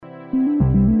Hi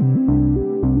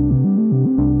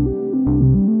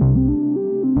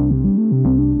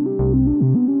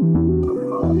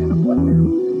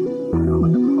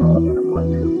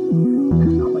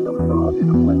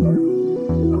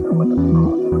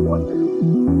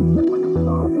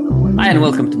and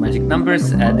welcome to Magic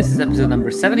Numbers. This is episode number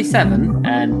 77,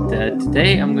 and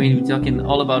today I'm going to be talking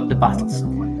all about the battles.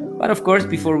 But of course,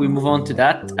 before we move on to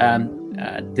that,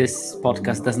 this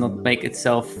podcast does not make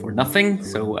itself for nothing.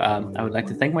 So I would like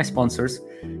to thank my sponsors,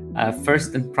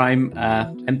 first and prime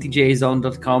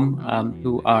mtgazone.com,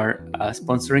 who are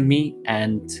sponsoring me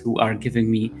and who are giving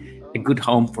me a good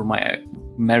home for my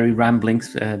merry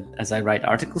ramblings as I write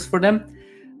articles for them.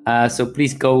 So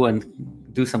please go and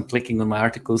do some clicking on my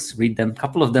articles, read them. A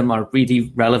couple of them are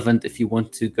really relevant if you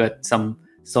want to get some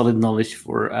solid knowledge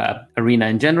for Arena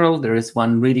in general. There is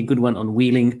one really good one on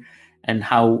wheeling and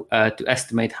how to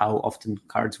estimate how often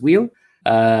cards wheel.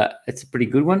 It's a pretty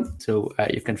good one, so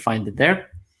you can find it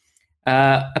there.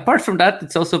 Apart from that,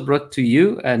 it's also brought to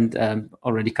you, and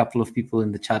already a couple of people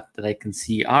in the chat that I can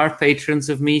see are patrons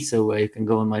of me, so you can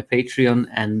go on my Patreon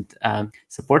and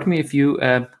support me if you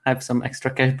have some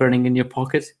extra cash burning in your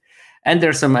pocket. And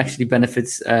there are some actually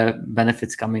benefits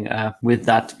coming with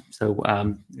that. So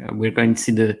we're going to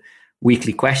see the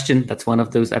weekly question. That's one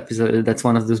of those episodes. That's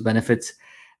one of those benefits.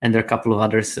 And there are a couple of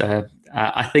others.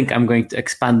 I think I'm going to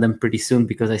expand them pretty soon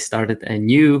because I started a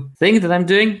new thing that I'm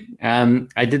doing.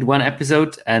 I did one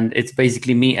episode, and it's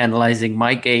basically me analyzing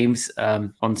my games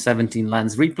on 17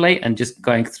 Lands Replay and just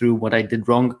going through what I did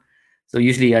wrong. So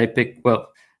usually I pick,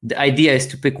 the idea is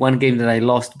to pick one game that I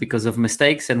lost because of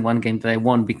mistakes and one game that I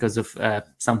won because of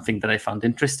something that I found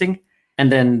interesting,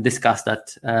 and then discuss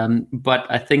that. But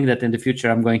I think that in the future,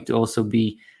 I'm going to also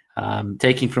be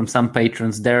taking from some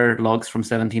patrons their logs from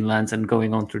 17 Lands and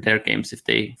going on through their games if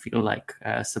they feel like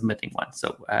submitting one.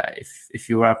 So if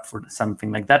you're up for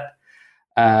something like that,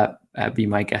 be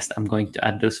my guest. I'm going to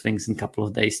add those things in a couple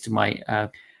of days to my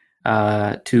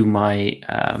Patreon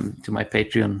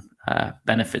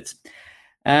benefits.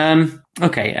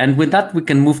 Okay, and with that, we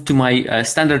can move to my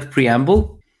standard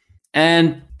preamble.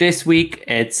 And this week,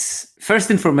 it's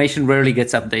first information rarely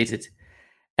gets updated.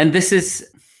 And this is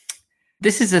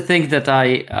a thing that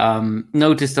I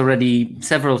noticed already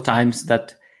several times,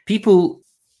 that people,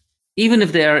 even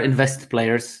if they are invested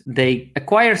players, they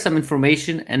acquire some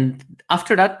information, and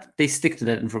after that, they stick to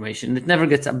that information. It never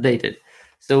gets updated.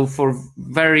 So for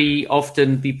very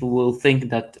often, people will think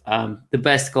that the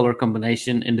best color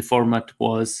combination in the format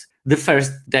was the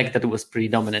first deck that was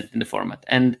predominant in the format,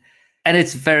 and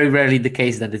it's very rarely the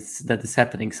case that it's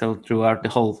happening. So throughout the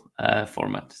whole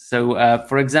format. So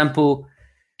for example,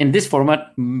 in this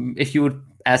format, if you would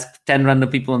ask 10 random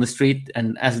people on the street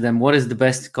and ask them what is the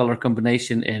best color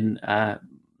combination in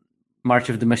March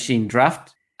of the Machine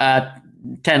draft, 10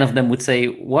 of them would say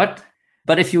what?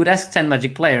 But if you would ask 10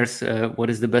 Magic players what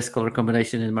is the best color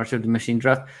combination in March of the Machine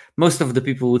draft, most of the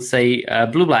people would say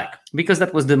blue-black, because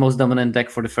that was the most dominant deck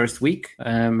for the first week,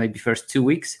 maybe first 2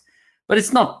 weeks. But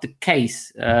it's not the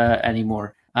case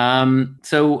anymore.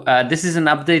 So this is an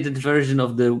updated version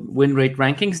of the win rate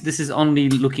rankings. This is only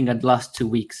looking at the last 2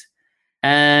 weeks.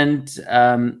 And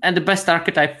the best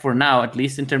archetype for now, at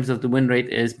least in terms of the win rate,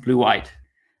 is blue-white.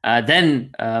 Then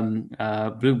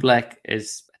blue-black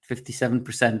is at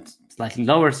 57%. Slightly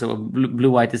lower, so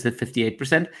blue-white is at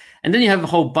 58%. And then you have a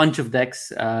whole bunch of decks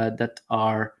that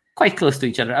are quite close to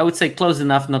each other. I would say close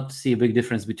enough not to see a big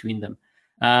difference between them.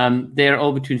 They're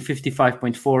all between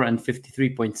 55.4 and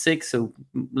 53.6, so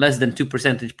less than 2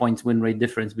 percentage points win rate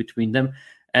difference between them.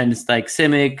 And it's like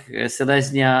Simic,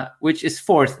 Selesnya, which is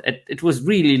fourth. It was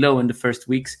really low in the first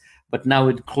weeks, but now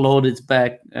it clawed its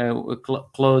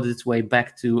way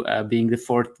back to being the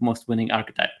fourth most winning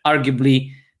archetype.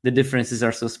 Arguably, the differences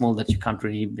are so small that you can't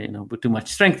really, put too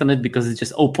much strength on it, because it's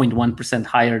just 0.1%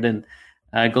 higher than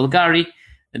Golgari.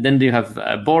 And then you have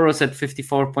Boros at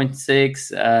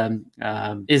 54.6,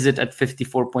 Izzet at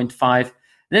 54.5.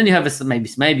 Then you have a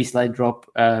maybe slight drop.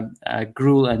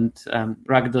 Gruul and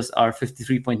Rakdos are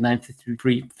 53.9,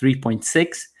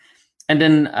 53.6. And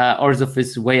then Orzhov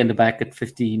is way in the back at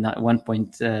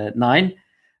 51.9.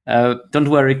 Don't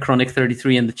worry,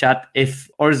 Chronic33 in the chat. If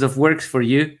Orzhov works for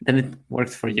you, then it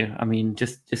works for you. I mean,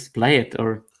 just play it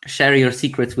or share your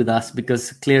secrets with us,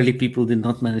 because clearly people did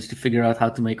not manage to figure out how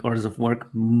to make Orzhov work,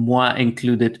 moi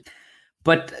included.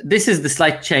 But this is the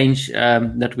slight change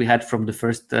that we had from the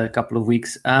first couple of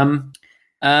weeks.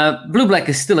 Blue-black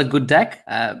is still a good deck,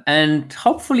 and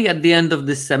hopefully at the end of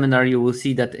this seminar you will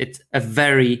see that it's a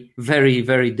very, very,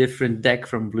 very different deck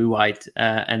from blue-white,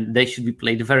 and they should be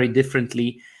played very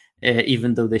differently.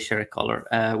 even though they share a color,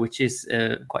 which is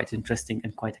quite interesting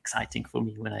and quite exciting for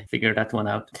me when I figure that one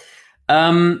out.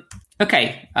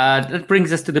 Okay, that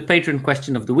brings us to the Patreon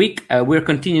question of the week. We're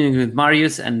continuing with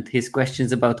Marius and his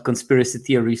questions about conspiracy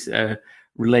theories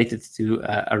related to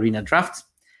arena drafts.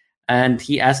 And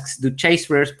he asks, do chase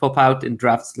rares pop out in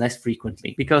drafts less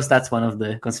frequently? Because that's one of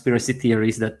the conspiracy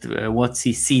theories, that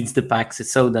WotC seeds the packs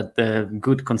so that the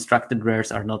good constructed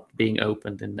rares are not being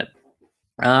opened in them.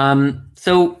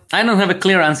 So I don't have a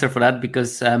clear answer for that,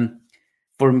 because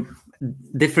for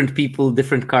different people,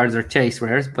 different cards are chase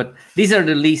rares, but these are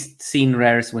the least seen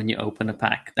rares when you open a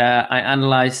pack. I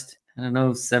analyzed,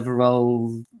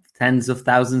 several tens of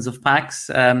thousands of packs,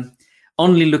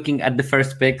 only looking at the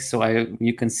first pick, so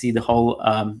you can see the whole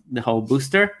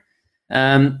booster.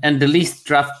 And the least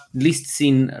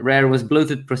seen rare was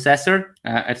Bloated Processor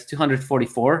at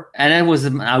 244, and it was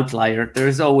an outlier. There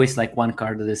is always like one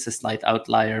card that is a slight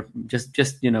outlier, just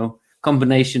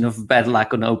combination of bad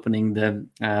luck on opening the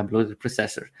Bloated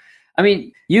Processor. I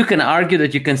mean, you can argue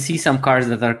that you can see some cards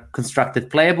that are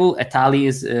constructed playable. Etali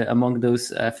is among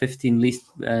those 15 least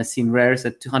seen rares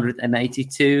at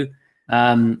 282.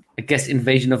 I guess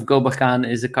Invasion of Gobakhan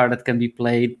is a card that can be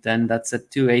played, then that's at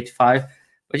 285.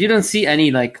 But you don't see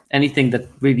anything that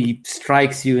really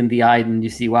strikes you in the eye and you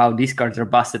see, wow, these cards are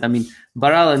busted. I mean,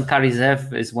 Baral and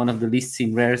Karizev is one of the least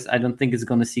seen rares. I don't think it's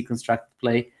going to see constructed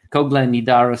play. Kogla and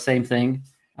Nidaro, same thing.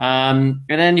 And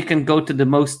then you can go to the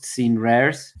most seen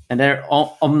rares. And there,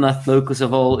 Omnath Locus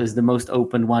of All is the most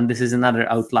open one. This is another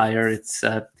outlier. It's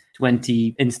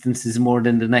 20 instances more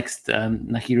than the next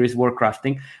Nahiri's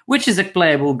Warcrafting, which is a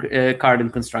playable card in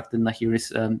constructed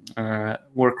Nahiri's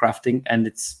Warcrafting, and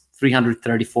it's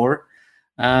 334.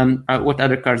 What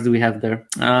other cards do we have there?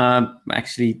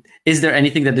 Actually, is there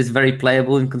anything that is very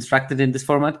playable and constructed in this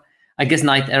format? I guess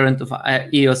Knight Errant of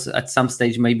Eos at some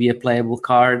stage may be a playable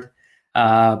card.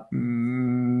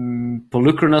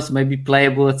 Polukranos may be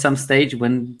playable at some stage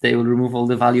when they will remove all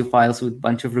the value piles with a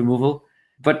bunch of removal.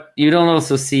 But you don't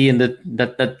also see in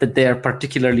that they are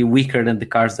particularly weaker than the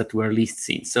cards that were least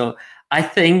seen. So I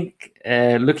think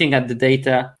looking at the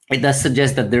data, it does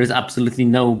suggest that there is absolutely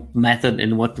no method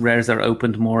in what rares are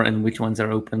opened more and which ones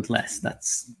are opened less.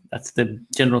 That's the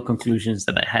general conclusions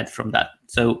that I had from that.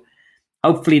 So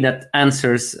hopefully that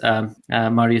answers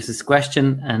Marius's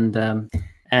question,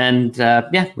 and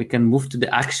we can move to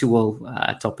the actual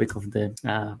topic of the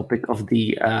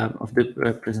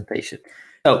presentation.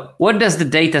 So, what does the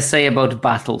data say about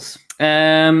battles?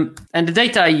 And the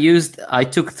data I used, I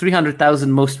took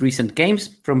 300,000 most recent games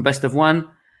from Best of One,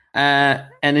 and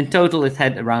in total, it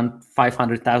had around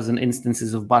 500,000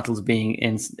 instances of battles being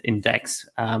in decks.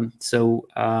 So,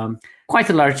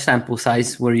 quite a large sample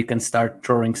size where you can start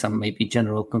drawing some maybe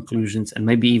general conclusions and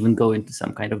maybe even go into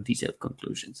some kind of detailed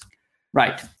conclusions.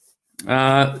 Right.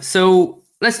 So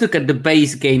let's look at the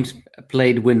base games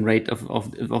played win rate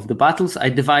of the battles. I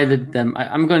divided them.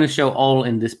 I'm going to show all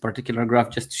in this particular graph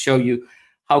just to show you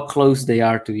how close they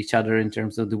are to each other in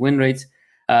terms of the win rates.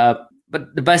 But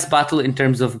the best battle in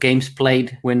terms of games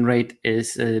played win rate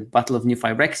is Battle of New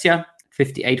Phyrexia,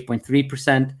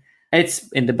 58.3%. It's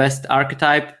in the best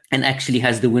archetype and actually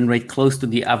has the win rate close to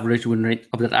the average win rate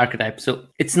of that archetype. So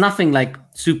it's nothing like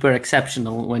super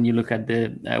exceptional when you look at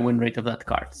the win rate of that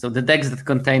card. So the decks that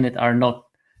contain it are not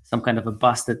some kind of a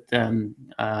busted card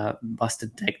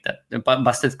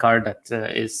that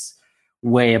is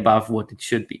way above what it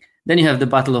should be. Then you have the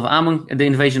Battle of the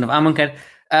Invasion of Amonkhet.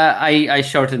 I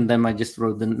shortened them. I just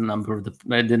wrote the number of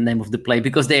the name of the play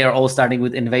because they are all starting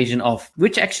with Invasion of,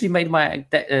 which actually made my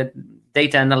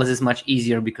data analysis much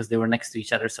easier because they were next to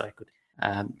each other, so I could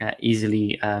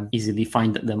easily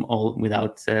find them all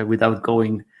without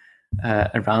going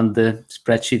around the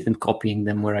spreadsheet and copying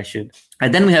them where I should.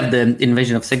 And then we have the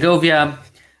Invasion of Segovia,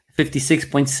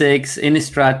 56.6,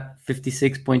 Innistrad,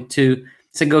 56.2.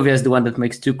 Segovia is the one that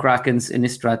makes 2 Krakens.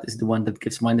 Innistrad is the one that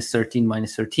gives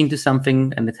 -13 to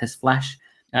something, and it has flash.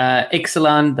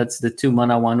 Ixalan, that's the 2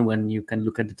 mana one when you can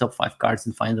look at the top 5 cards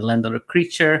and find a land or a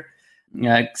creature.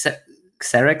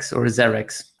 Xerx or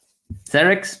Xerx?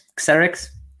 Xerx.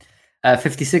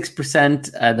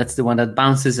 56%. That's the one that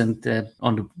bounces, and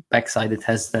on the backside it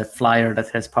has the flyer that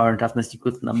has power and toughness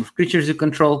equal to the number of creatures you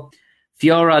control.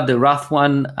 Fiora, the Wrath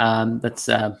one, that's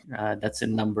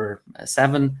in number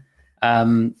 7.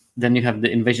 Then you have the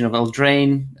Invasion of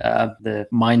Eldraine, the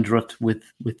Mind Rot with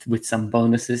some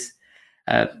bonuses.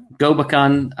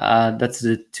 Gobakhan, that's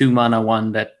the 2 mana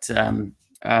one that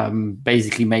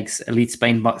basically makes Elite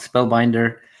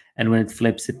Spellbinder, and when it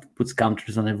flips, it puts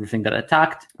counters on everything that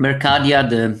attacked. Mercadia,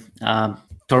 the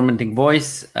Tormenting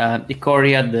Voice.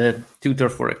 Ikoria, the tutor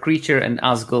for a creature, and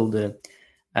Asgul, the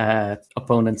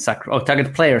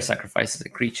target player sacrifices a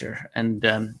creature and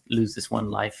loses 1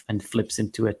 life and flips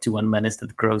into a 2/1 menace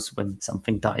that grows when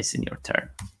something dies in your turn.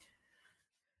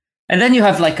 And then you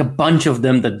have like a bunch of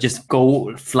them that just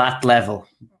go flat level.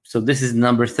 So this is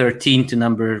number 13 to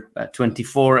number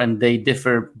 24, and they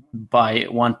differ by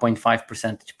 1.5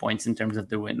 percentage points in terms of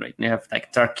the win rate. And you have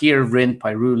like Tarkir, Vryn,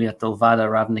 Pyrulia, Tolvada,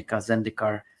 Ravnica,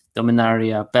 Zendikar,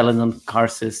 Dominaria, Peladon,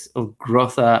 Karsus,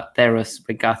 Ugrotha, Theros,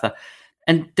 Regatha.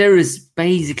 And there is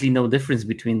basically no difference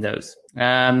between those.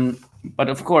 But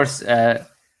of course,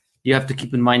 you have to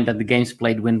keep in mind that the games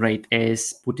played win rate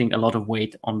is putting a lot of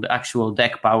weight on the actual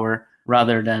deck power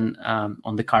rather than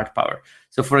on the card power.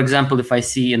 So for example, if I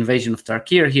see Invasion of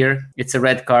Tarkir here, it's a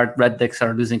red card. Red decks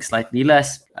are losing slightly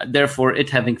less. Therefore, it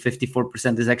having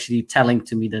 54% is actually telling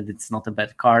to me that it's not a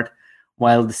bad card.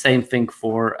 While the same thing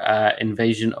for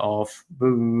Invasion of...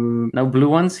 No blue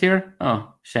ones here?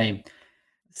 Oh, shame.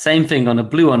 Same thing on a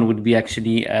blue one would be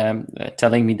actually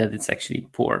telling me that it's actually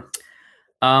poor.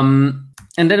 And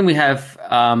then we have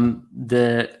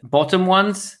the bottom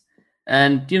ones.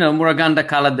 And, Muraganda,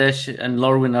 Kaladesh, and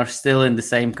Lorwyn are still in the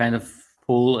same kind of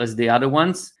pool as the other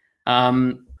ones.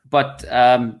 But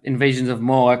Invasions of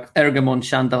Moak, Ergemon,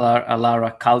 Shandalar,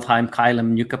 Alara, Kaldheim,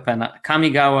 Kylem, New Capenna,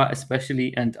 Kamigawa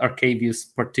especially, and Arcabius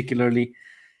particularly,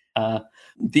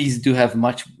 these do have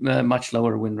much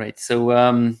lower win rates.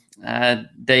 So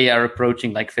they are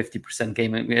approaching like 50%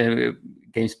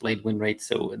 games played win rate.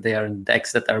 So they are in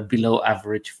decks that are below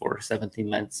average for 17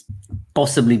 lands,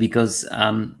 possibly because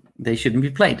they shouldn't be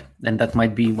played. And that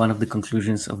might be one of the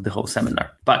conclusions of the whole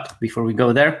seminar. But before we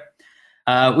go there,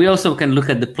 we also can look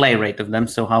at the play rate of them,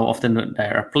 so how often they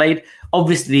are played.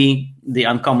 Obviously, the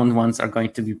uncommon ones are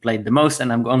going to be played the most,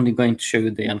 and I'm only going to show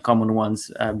you the uncommon ones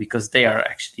because they are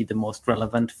actually the most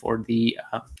relevant for the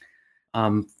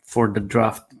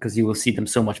draft, because you will see them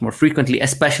so much more frequently,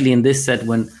 especially in this set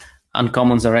when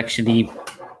uncommons are actually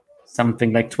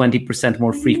something like 20%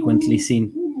 more frequently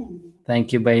seen.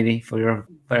 Thank you, Bailey, for your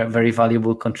very, very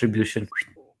valuable contribution.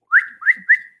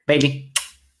 Bailey,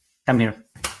 come here.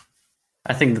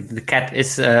 I think the cat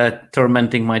is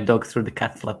tormenting my dog through the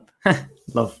cat flap.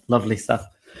 Lovely stuff.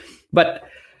 But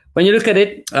when you look at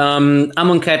it,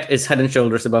 Amonkhet is head and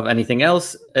shoulders above anything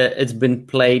else. It's been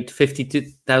played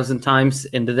 52,000 times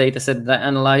in the dataset that I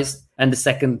analyzed, and the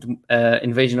second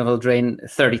Invasion of Eldraine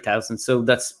 30,000. So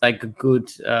that's like a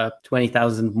good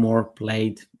 20,000 more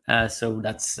played. So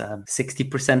that's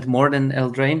 60% more than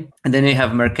Eldraine. And then you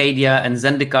have Mercadia and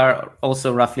Zendikar,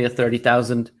 also roughly at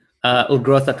 30,000.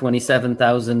 Ugrotha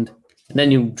 27,000. And then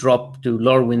you drop to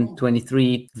Lorwyn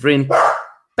 23. Vryn.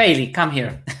 Bailey, come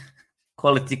here.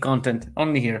 Quality content.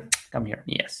 Only here. Come here.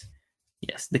 Yes.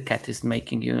 Yes, the cat is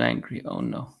making you angry. Oh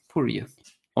no. Poor you.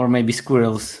 Or maybe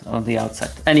squirrels on the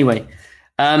outside. Anyway.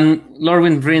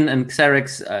 Lorwyn, Vryn, and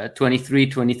Xerxes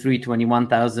 23,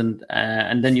 21,000.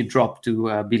 And then you drop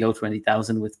to below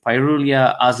 20,000 with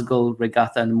Pyrulia, Asgol,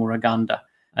 Regatha, and Muraganda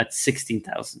at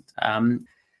 16,000.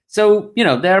 So,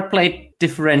 they are played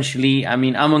differentially. I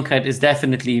mean, Amonkhet is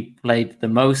definitely played the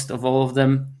most of all of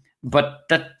them, but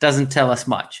that doesn't tell us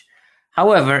much.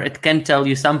 However, it can tell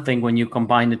you something when you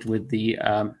combine it with the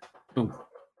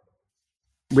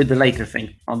later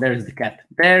thing. Oh, there is the cat.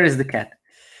 There is the cat.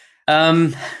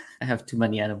 I have too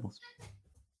many animals.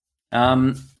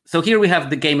 So here we have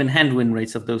the game in hand win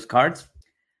rates of those cards.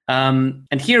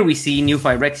 And here we see New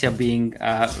Phyrexia being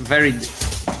very...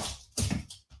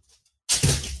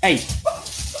 Hey!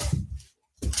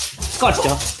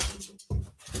 Gotcha!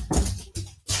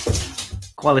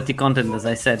 Quality content, as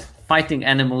I said. Fighting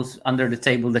animals under the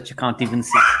table that you can't even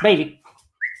see. Bailey!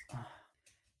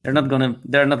 They're not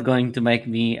going to make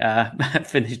me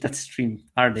finish that stream,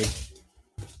 are they?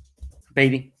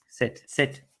 Bailey,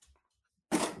 sit.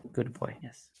 Good boy,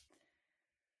 yes.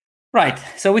 Right,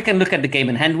 so we can look at the game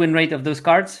in hand win rate of those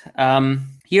cards.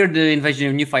 Here, the Invasion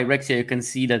of New Phyrexia, you can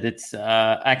see that it's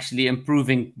actually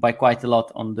improving by quite a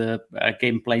lot on the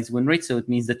gameplay's win rate. So it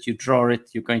means that you draw it,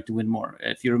 you're going to win more.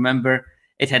 If you remember,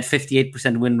 it had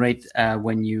 58% win rate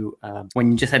when you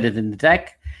just had it in the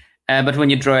deck. But when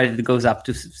you draw it, it goes up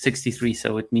to 63.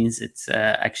 So it means it's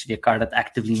actually a card that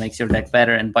actively makes your deck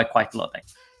better, and by quite a lot.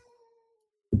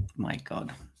 My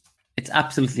God, it's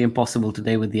absolutely impossible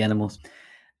today with the animals.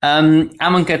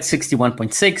 Amonkhet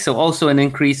 61.6, so also an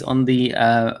increase on the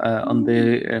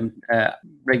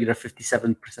regular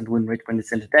 57% win rate when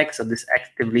it's in the deck. So this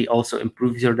actively also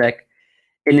improves your deck.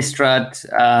 Innistrad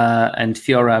and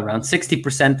Fiora around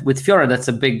 60%. With Fiora, that's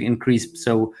a big increase.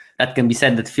 So that can be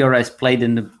said that Fiora is played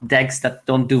in the decks that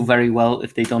don't do very well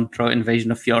if they don't draw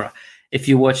Invasion of Fiora. if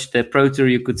you watched the Pro Tour,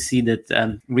 you could see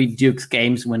that Reed Duke's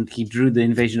games when he drew the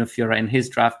Invasion of Fiora in his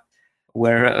draft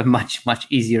were much, much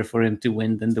easier for him to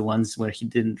win than the ones where he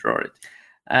didn't draw it.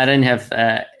 Then you have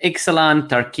Ixalan,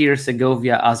 Tarkir,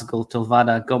 Segovia, Asgol,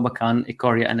 Tolvada, Gobakan,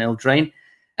 Ikoria, and Eldraine.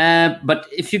 But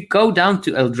if you go down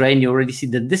to Eldraine, you already see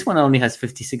that this one only has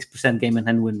 56% game and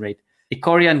hand win rate.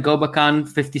 Ikoria and Gobakan,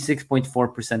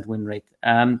 56.4% win rate.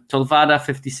 Tolvada,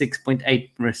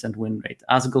 56.8% win rate.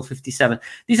 Asgol, 57.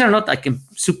 These are not like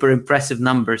super impressive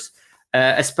numbers,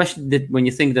 especially when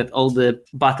you think that all the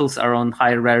battles are on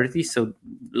higher rarity. So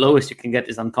lowest you can get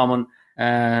is uncommon,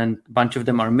 and a bunch of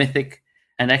them are mythic.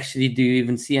 And actually, do you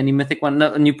even see any mythic one?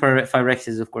 No, New Phyrex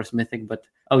is, of course, mythic. But,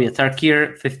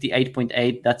 Tarkir,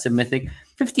 58.8. That's a mythic.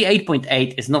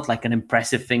 58.8 is not like an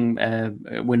impressive thing,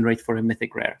 win rate for a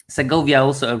mythic rare. Segovia,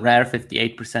 also a rare,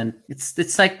 58%.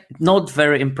 It's like not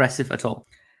very impressive at all.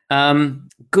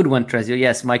 Good one, Trezio.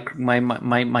 Yes,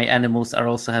 my animals are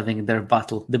also having their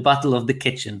battle. The battle of the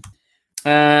kitchen.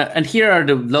 And here are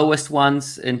the lowest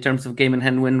ones in terms of game and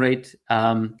hand win rate.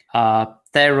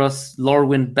 Theros,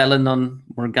 Lorwyn, Belenon,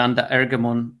 Morganda,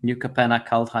 Ergamon, New Capenna,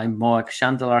 Kaldheim, Moak,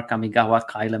 Chandalar, Kamigawa,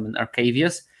 Kylem, and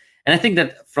Arcavius. And I think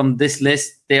that from this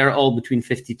list, they are all between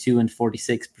 52 and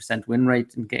 46% win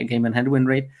rate in game and hand win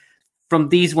rate. From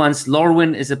these ones,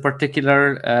 Lorwyn is a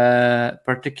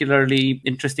particularly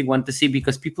interesting one to see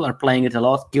because people are playing it a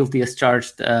lot. Guilty as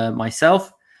charged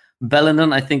myself.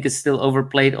 Belenon, I think, is still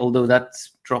overplayed, although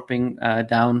that's dropping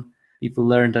down. People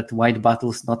learn that white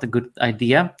battle is not a good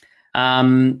idea.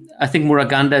 I think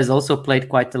Muraganda is also played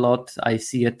quite a lot. I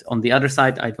see it on the other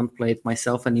side. I don't play it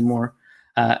myself anymore.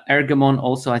 Ergamon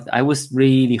also, I was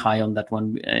really high on that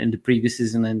one in the previous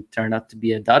season and turned out to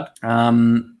be a dud.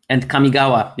 And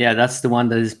Kamigawa, yeah, that's the one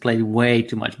that is played way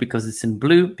too much because it's in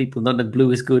blue. People know that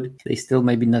blue is good. They still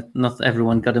maybe not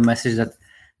everyone got a message that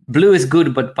blue is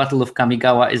good, but Battle of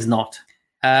Kamigawa is not.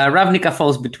 Ravnica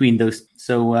falls between those,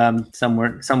 so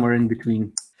somewhere in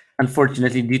between.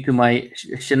 Unfortunately, due to my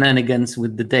shenanigans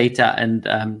with the data and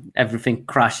everything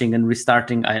crashing and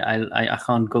restarting, I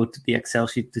can't go to the Excel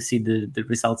sheet to see the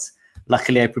results.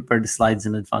 Luckily, I prepared the slides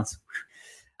in advance.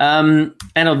 And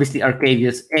obviously,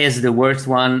 Arcavius is the worst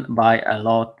one by a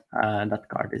lot. That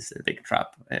card is a big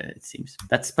trap, it seems.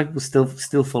 That's people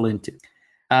still fall into.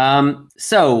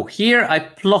 So here I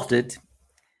plotted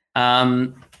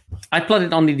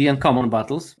only the uncommon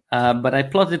battles, but I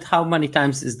plotted how many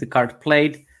times is the card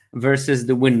played versus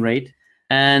the win rate.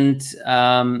 And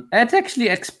it actually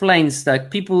explains that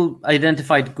people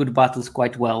identified good battles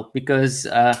quite well because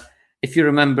if you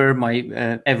remember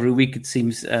my every week, it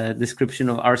seems, description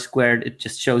of R squared, it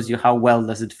just shows you how well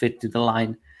does it fit to the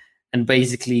line. And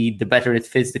basically, the better it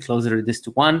fits, the closer it is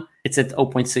to 1. It's at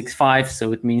 0.65,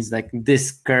 so it means like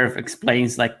this curve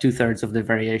explains like 2/3 of the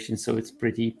variation. So it's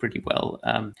pretty well.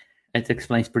 It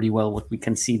explains pretty well what we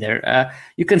can see there.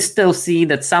 You can still see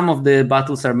that some of the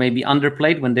battles are maybe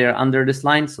underplayed when they're under this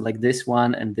line, so like this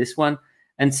one, and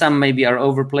some maybe are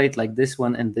overplayed, like this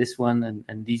one, and these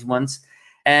ones.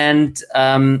 And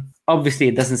obviously,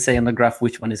 it doesn't say on the graph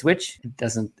which one is which. It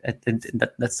doesn't.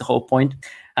 That's the whole point.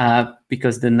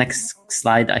 Because the next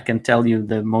slide, I can tell you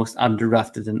the most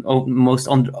underdrafted and most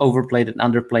overplayed and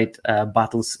underplayed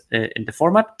battles in the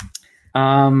format.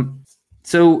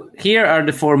 So here are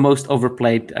the 4 most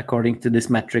overplayed according to this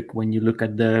metric when you look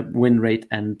at the win rate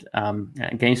and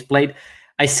games played.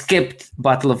 I skipped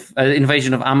Battle of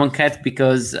Invasion of Amonkhet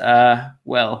because,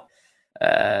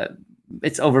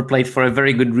 it's overplayed for a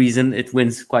very good reason. It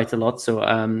wins quite a lot. So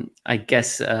I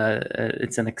guess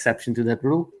it's an exception to that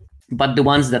rule. But the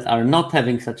ones that are not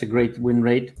having such a great win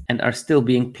rate and are still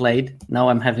being played, now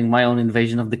I'm having my own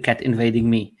invasion of the cat invading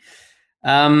me.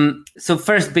 So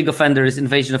first big offender is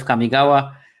Invasion of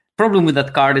Kamigawa. Problem with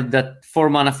that card is that 4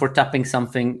 mana for tapping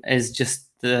something is just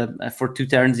for 2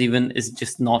 turns even is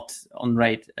just not on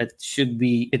rate. It should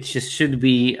be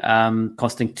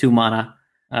costing 2 mana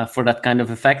for that kind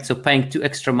of effect. So paying 2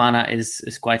 extra mana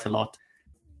is quite a lot.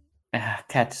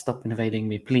 Cat, stop invading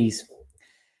me, please.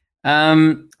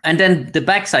 And then the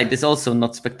backside is also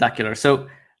not spectacular. So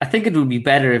I think it would be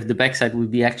better if the backside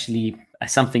would be actually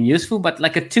something useful, but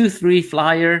like a 2/3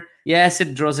 flyer, yes,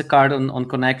 it draws a card on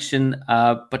connection,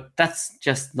 but that's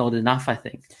just not enough, I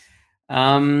think.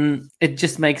 It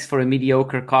just makes for a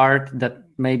mediocre card that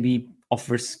maybe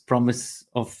offers promise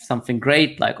of something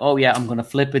great, like, oh yeah, I'm going to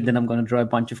flip it, then I'm going to draw a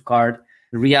bunch of cards.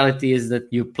 The reality is that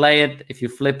you play it, if you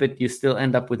flip it, you still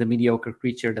end up with a mediocre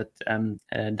creature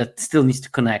that still needs to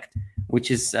connect, which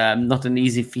is not an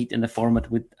easy feat in the format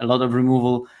with a lot of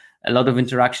removal, a lot of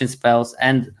interaction spells,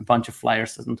 and a bunch of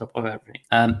flyers on top of everything.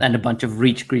 And a bunch of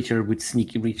reach creature with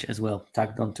sneaky reach as well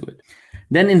tagged onto it.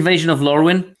 Then Invasion of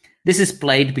Lorwyn. This is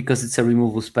played because it's a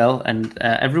removal spell, and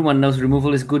everyone knows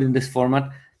removal is good in this format,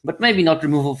 but maybe not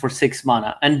removal for 6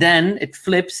 mana. And then it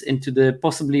flips into the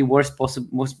possibly most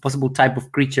possible type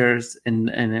of creatures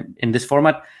in this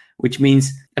format, which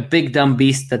means a big dumb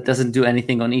beast that doesn't do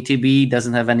anything on ETB,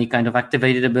 doesn't have any kind of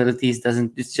activated abilities,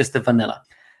 it's just a vanilla.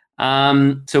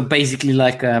 So basically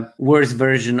like a worse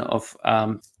version of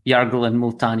Yargle and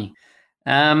Multani.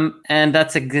 And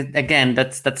that's again,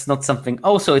 that's not something.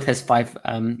 Also, it has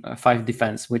 5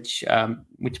 defense, which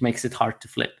makes it hard to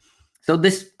flip. So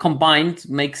this combined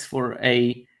makes for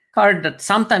a card that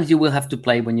sometimes you will have to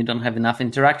play when you don't have enough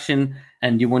interaction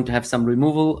and you want to have some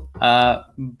removal.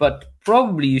 But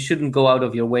probably you shouldn't go out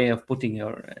of your way of putting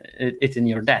it in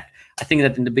your deck. I think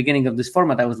that in the beginning of this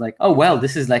format, I was like, oh, well,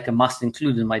 this is like a must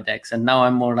include in my decks. And now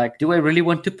I'm more like, do I really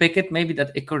want to pick it? Maybe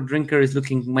that Ichor Drinker is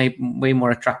looking way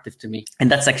more attractive to me. And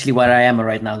that's actually where I am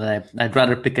right now, that I'd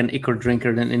rather pick an Ichor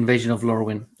Drinker than Invasion of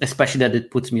Lorwyn, especially that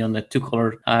it puts me on a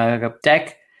 2-color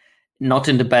deck, not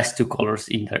in the best 2 colors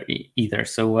either.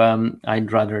 So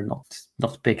I'd rather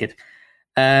not pick it.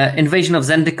 Invasion of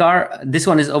Zendikar. This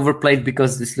one is overplayed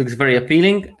because this looks very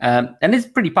appealing. And it's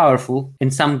pretty powerful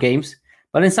in some games.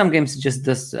 But in some games, it just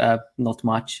does not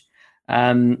much.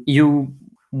 You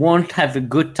won't have a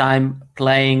good time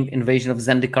playing Invasion of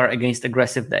Zendikar against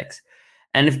aggressive decks.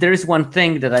 And if there is one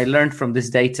thing that I learned from this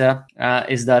data,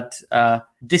 is that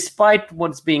despite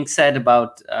what's being said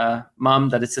about MOM,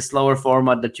 that it's a slower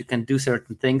format, that you can do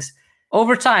certain things,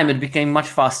 over time it became much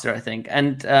faster, I think.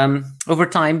 And over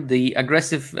time, the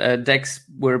aggressive decks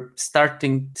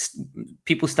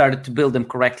people started to build them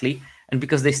correctly. And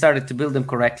because they started to build them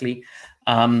correctly,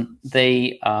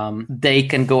 they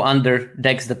can go under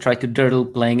decks that try to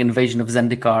dirtle, playing Invasion of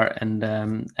Zendikar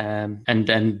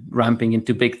and ramping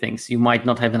into big things. You might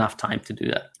not have enough time to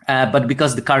do that. But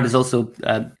because the card is also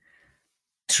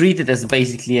treated as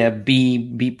basically a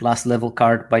B plus level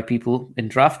card by people in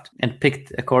draft and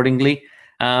picked accordingly,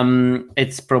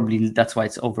 that's why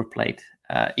it's overplayed.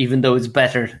 Even though it's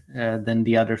better than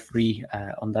the other 3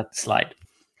 on that slide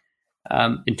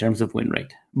in terms of win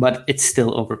rate, but it's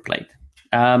still overplayed.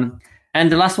 And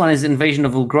the last one is Invasion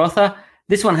of Ulgrotha.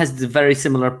 This one has a very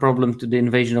similar problem to the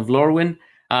Invasion of Lorwyn.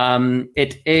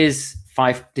 It is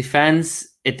 5 defense.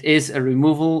 It is a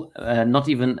removal, not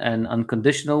even an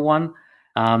unconditional one.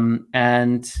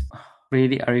 And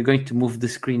really, are you going to move the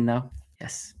screen now?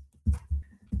 Yes.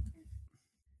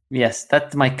 Yes,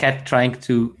 that's my cat trying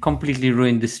to completely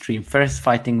ruin the stream. First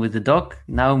fighting with the dog,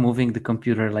 now moving the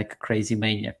computer like a crazy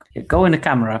maniac. Yeah, go in the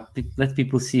camera, let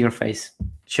people see your face.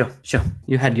 Sure.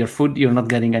 You had your food, you're not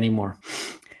getting any more.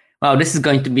 Wow, this is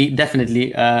going to be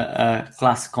definitely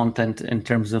class content in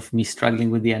terms of me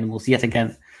struggling with the animals yet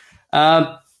again.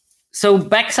 So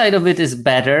backside of it is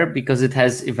better because it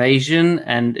has evasion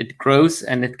and it grows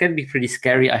and it can be pretty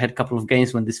scary. I had a couple of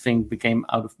games when this thing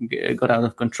got out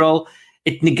of control.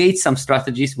 It negates some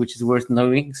strategies, which is worth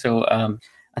knowing. So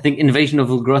I think Invasion of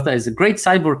Ulgrotha is a great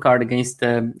sideboard card against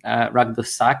Rakdos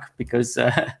Sack because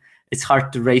it's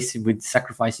hard to race with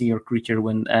sacrificing your creature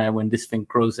when this thing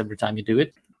grows every time you do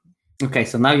it. Okay,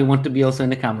 so now you want to be also in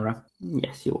the camera.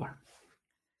 Yes, you are.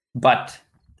 But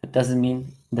that doesn't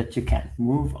mean that you can.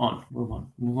 Move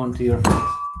on to your face.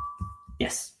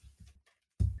 Yes.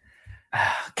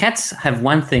 Cats have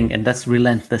one thing, and that's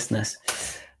relentlessness.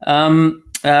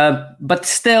 But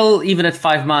still, even at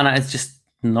 5 mana, it's just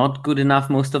not good enough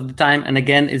most of the time. And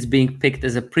again, it's being picked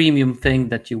as a premium thing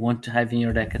that you want to have in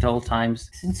your deck at all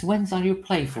times. Since when are you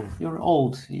playful? You're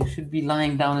old. You should be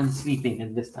lying down and sleeping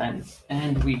at this time.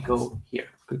 And we go here.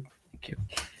 Good. Thank you.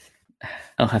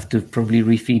 I'll have to probably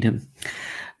refeed him.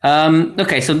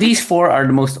 Okay, so these 4 are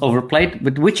the most overplayed,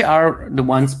 but which are the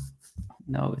ones?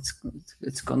 No,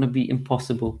 it's going to be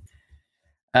impossible.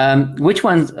 Which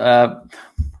ones?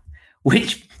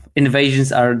 Which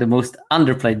invasions are the most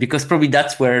underplayed? Because probably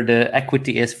that's where the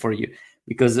equity is for you.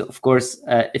 Because of course,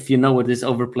 if you know what is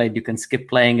overplayed, you can skip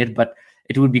playing it. But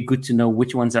it would be good to know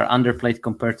which ones are underplayed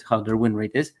compared to how their win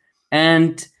rate is.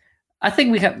 And I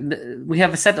think we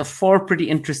have a set of 4 pretty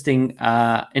interesting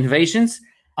invasions.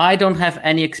 I don't have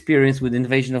any experience with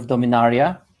Invasion of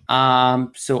Dominaria,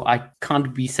 so I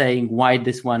can't be saying why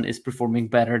this one is performing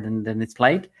better than it's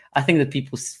played. I think that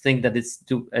people think that it's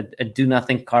a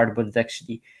do-nothing card, but it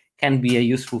actually can be a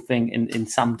useful thing in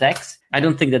some decks. I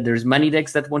don't think that there's many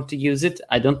decks that want to use it.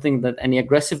 I don't think that any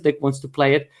aggressive deck wants to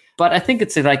play it, but I think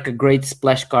it's like a great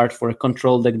splash card for a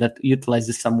control deck that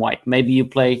utilizes some white. Maybe you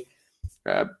play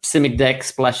Simic deck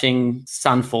splashing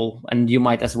Sunfall, and you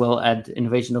might as well add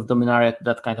Invasion of Dominaria to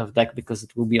that kind of deck because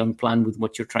it will be on plan with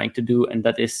what you're trying to do, and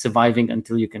that is surviving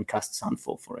until you can cast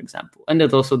Sunfall, for example. And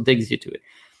it also digs you to it.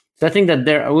 So I think that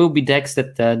there will be decks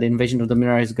that the Invasion of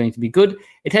Dominaria is going to be good.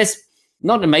 It has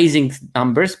not amazing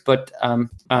numbers, but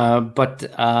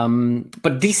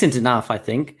decent enough, I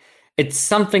think. It's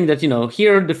something that,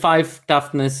 here the 5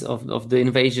 toughness of the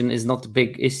invasion is not a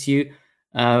big issue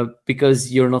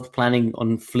because you're not planning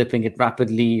on flipping it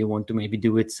rapidly. You want to maybe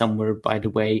do it somewhere by the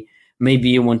way. Maybe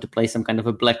you want to play some kind of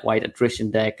a black-white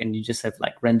attrition deck and you just have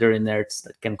like render inerts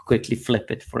that can quickly flip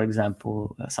it, for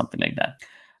example, something like that.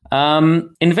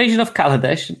 Invasion of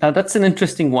Kaladesh. Now that's an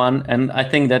interesting one, and I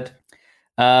think that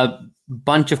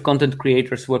bunch of content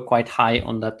creators were quite high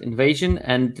on that invasion,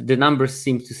 and the numbers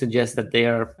seem to suggest that they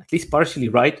are at least partially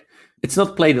right. It's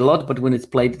not played a lot, but when it's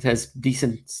played, it has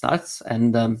decent stats.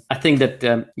 And I think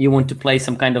that you want to play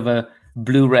some kind of a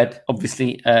blue-red,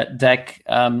 obviously, deck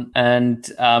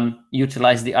and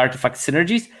utilize the artifact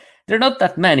synergies. They're not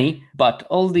that many, but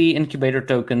all the incubator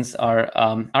tokens are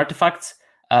artifacts.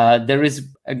 There is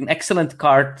an excellent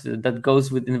card that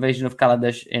goes with Invasion of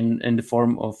Kaladesh in the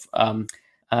form of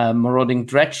Marauding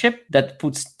Dreadship that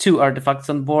puts 2 artifacts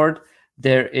on board.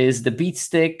 There is the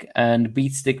Beatstick, and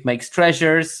Beatstick makes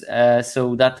treasures,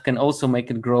 so that can also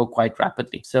make it grow quite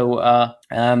rapidly. So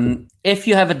if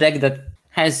you have a deck that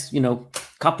has, a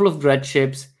couple of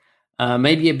Dreadships,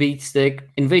 maybe a Beatstick,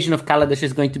 Invasion of Kaladesh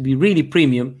is going to be really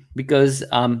premium because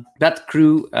that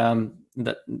crew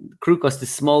cost is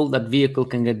small. That vehicle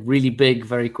can get really big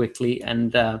very quickly,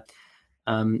 and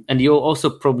you're also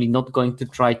probably not going to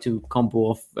try to combo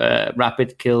off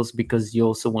rapid kills because you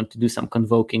also want to do some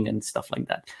convoking and stuff like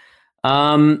that.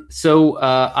 So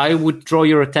I would draw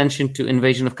your attention to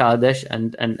Invasion of Kaladesh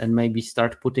and maybe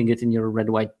start putting it in your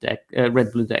red-white deck,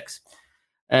 red-blue decks.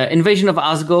 Invasion of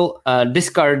Asgol, this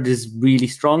card is really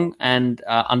strong and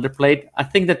underplayed. I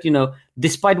think that,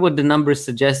 despite what the numbers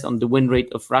suggest on the win rate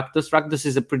of Rakdos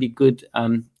is a pretty good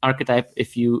archetype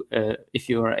if you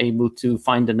are able to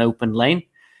find an open lane.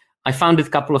 I found it a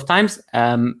couple of times.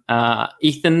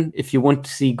 Ethan, if you want to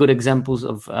see good examples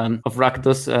of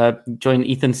Rakdos, join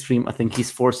Ethan's stream. I think he's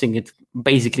forcing it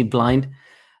basically blind.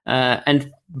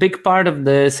 And big part of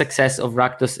the success of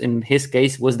Rakdos in his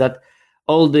case was that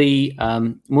all the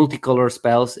multicolor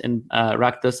spells in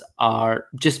Rakdos are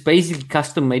just basically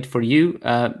custom made for you.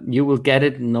 You will get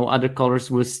it. No other colors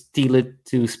will steal it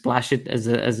to splash it as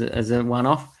a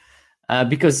one-off.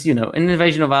 Because in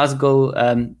Invasion of Asgol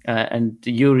and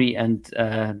Yuri and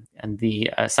the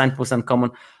Signpost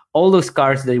Uncommon, all those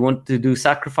cards they want to do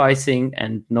sacrificing,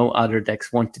 and no other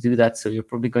decks want to do that. So you're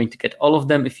probably going to get all of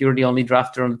them if you're the only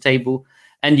drafter on the table,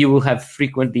 and you will have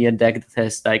frequently a deck that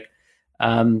has like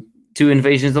 2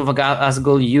 Invasions of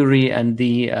Asgol, Yuri, and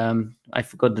the I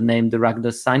forgot the name, the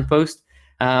Rakdos Signpost,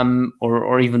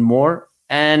 or even more.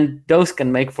 And those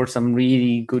can make for some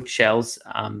really good shells,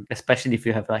 especially if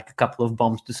you have like a couple of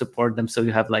bombs to support them, so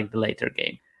you have like the later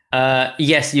game.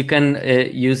 Yes, you can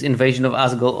use Invasion of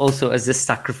Asgol also as a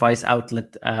sacrifice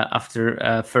outlet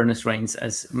after Furnace Reigns,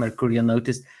 as Mercurial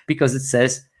noticed, because it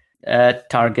says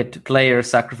target player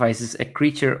sacrifices a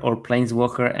creature or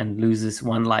planeswalker and loses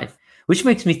 1 life. Which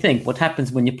makes me think, what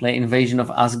happens when you play Invasion of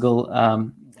Asgol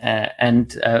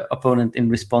and opponent in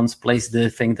response plays the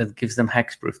thing that gives them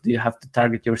hexproof? Do you have to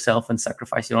target yourself and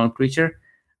sacrifice your own creature?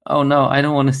 Oh no, I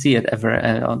don't want to see it ever.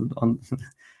 I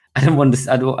don't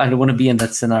want to be in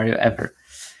that scenario ever.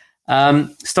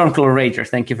 Stormclaw Rager,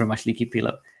 thank you very much, Leaky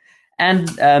Pillow. And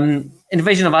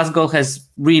Invasion of Asgol has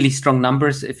really strong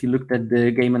numbers. If you looked at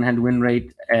the game and hand win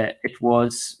rate, it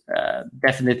was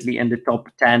definitely in the top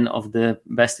 10 of the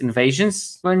best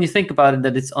invasions. When you think about it,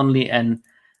 that it's only an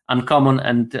uncommon,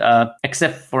 and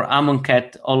except for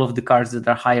Amonkhet, all of the cards that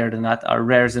are higher than that are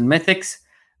rares and mythics.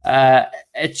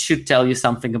 It should tell you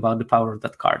something about the power of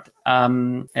that card.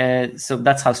 So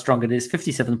that's how strong it is.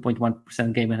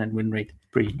 57.1% game and hand win rate,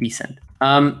 pretty decent.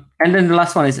 And then the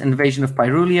last one is Invasion of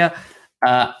Pyrulia.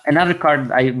 Another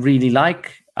card I really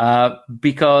like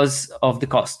because of the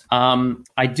cost.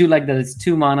 I do like that it's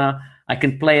 2 mana. I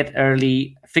can play it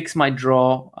early, fix my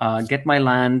draw, get my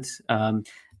land,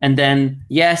 and then,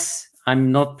 yes,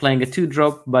 I'm not playing a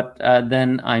 2-drop, but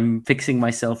then I'm fixing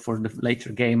myself for the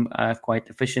later game quite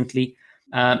efficiently.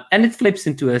 And it flips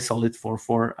into a solid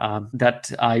 4/4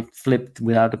 that I flipped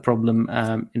without a problem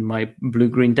in my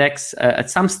blue-green decks at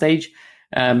some stage,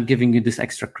 giving you this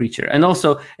extra creature. And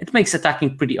also, it makes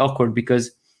attacking pretty awkward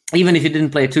because even if you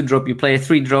didn't play a 2-drop, you play a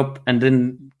 3-drop, and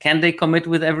then can they commit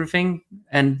with everything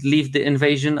and leave the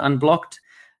invasion unblocked?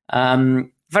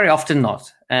 Very often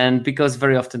not. And because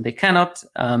very often they cannot,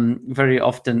 very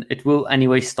often it will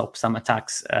anyway stop some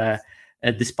attacks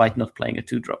despite not playing a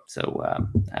 2-drop. So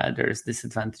there is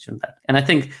disadvantage on that. And I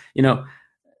think,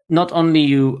 not only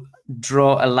you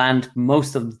draw a land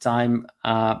most of the time,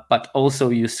 but also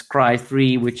you scry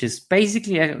 3, which is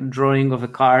basically a drawing of a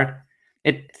card.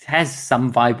 It has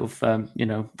some vibe of,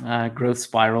 Growth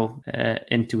Spiral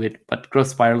into it, but Growth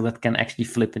Spiral that can actually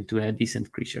flip into a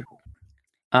decent creature.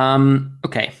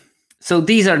 Okay, so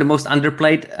these are the most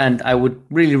underplayed, and I would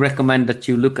really recommend that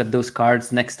you look at those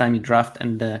cards next time you draft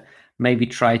and maybe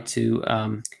try to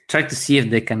see if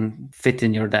they can fit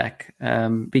in your deck,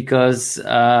 because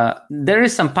there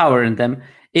is some power in them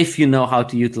if you know how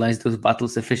to utilize those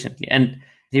battles efficiently. And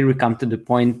here we come to the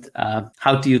point,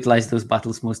 how to utilize those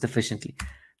battles most efficiently.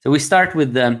 So we start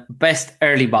with the best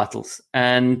early battles.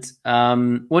 And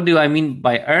what do I mean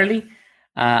by early?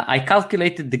 I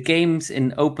calculated the games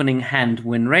in opening hand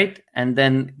win rate and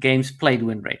then games played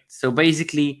win rate. So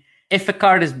basically, if a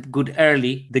card is good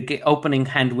early, the opening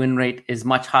hand win rate is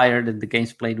much higher than the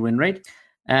games played win rate.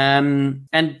 And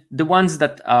the ones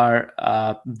that are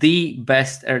the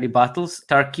best early battles,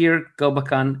 Tarkir,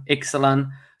 Gobakhan,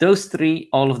 Ixalan, those 3,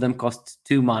 all of them cost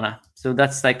 2 mana. So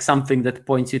that's like something that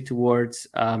points you towards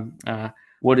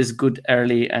what is good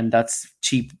early, and that's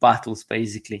cheap battles,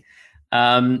 basically.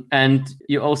 And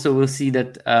you also will see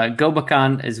that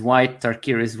Gobakhan is white,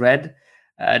 Tarkir is red.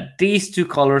 These 2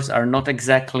 colors are not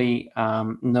exactly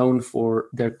known for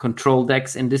their control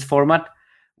decks in this format,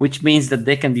 which means that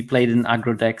they can be played in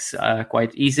aggro decks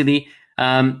quite easily.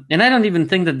 And I don't even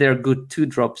think that they're good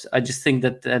 2-drops. I just think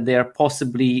that they are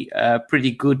possibly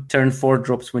pretty good turn 4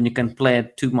 drops when you can play a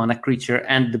 2-mana creature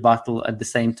and the battle at the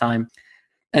same time,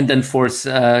 and then force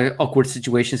awkward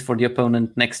situations for the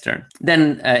opponent next turn.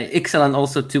 Then Ixalan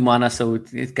also 2 mana, so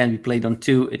it can be played on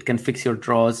 2. It can fix your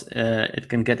draws. It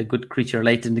can get a good creature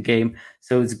late in the game.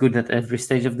 So it's good at every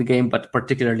stage of the game, but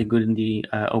particularly good in the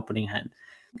opening hand.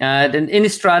 Then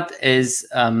Innistrad is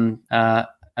a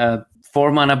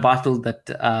 4-mana battle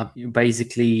that you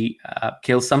basically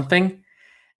kill something.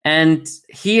 And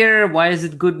here, why is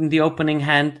it good in the opening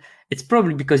hand? It's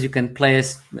probably because you can play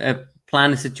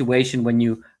plan a situation when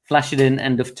you flash it in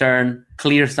end of turn,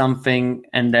 clear something,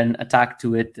 and then attack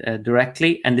to it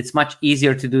directly. And it's much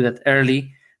easier to do that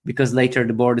early because later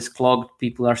the board is clogged.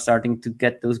 People are starting to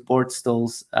get those board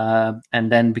stalls.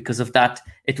 And then because of that,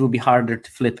 it will be harder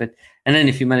to flip it. And then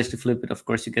if you manage to flip it, of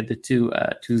course, you get the two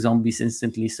zombies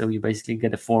instantly. So you basically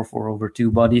get a 4/4 over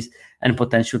 2 bodies and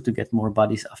potential to get more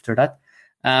bodies after that.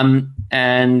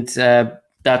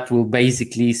 That will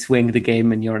basically swing the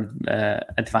game in your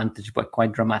advantage, but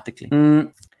quite dramatically.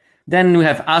 Then we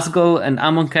have Asgol and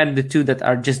Amonkhet, the 2 that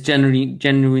are just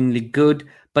genuinely good,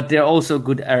 but they're also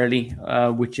good early,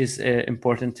 which is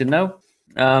important to know.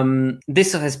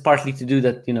 This has partly to do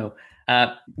that,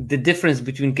 the difference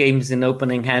between games in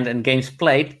opening hand and games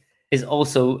played is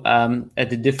also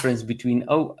the difference between,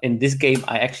 in this game,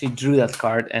 I actually drew that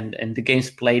card, and the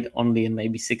games played only in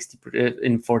maybe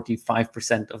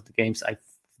 45% of the games I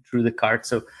drew the card.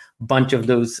 So a bunch of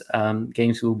those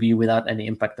games will be without any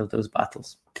impact of those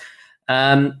battles.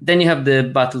 Then you have the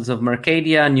battles of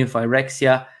Mercadia, New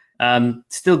Phyrexia.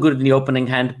 Still good in the opening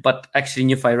hand, but actually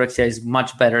New Phyrexia is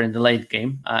much better in the late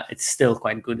game. It's still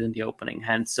quite good in the opening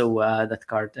hand, so that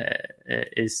card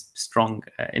is strong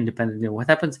independently of what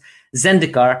happens.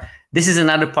 Zendikar, this is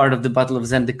another part of the Battle of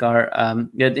Zendikar,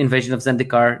 the invasion of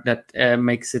Zendikar that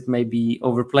makes it maybe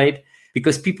overplayed,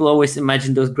 because people always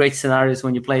imagine those great scenarios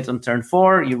when you play it on turn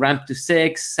 4, you ramp to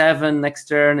 6, 7 next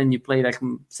turn, and you play like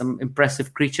some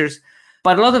impressive creatures.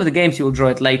 But a lot of the games you will draw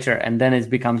it later, and then it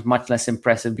becomes much less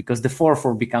impressive because the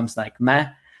 4/4 becomes like meh.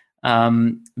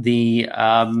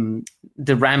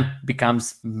 The ramp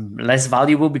becomes less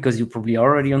valuable because you're probably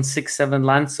already on 6, 7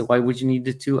 lands. So why would you need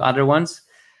the 2 other ones?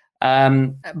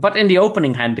 But in the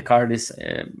opening hand, the card is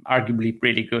arguably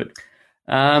pretty good.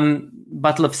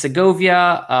 Battle of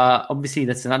Segovia, obviously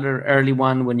that's another early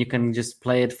one when you can just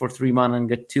play it for 3 mana and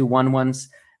get 2 1/1s.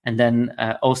 And then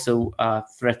also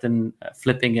threaten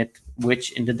flipping it,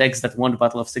 which in the decks that won the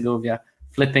Battle of Segovia,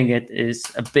 flipping it is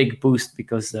a big boost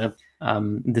because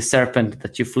the Serpent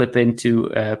that you flip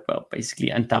into basically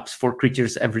untaps 4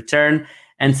 creatures every turn.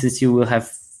 And since you will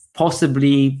have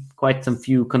possibly quite some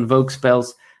few Convoke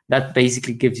spells, that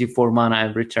basically gives you 4 mana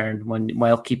every turn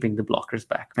while keeping the blockers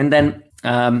back. And then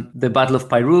the Battle of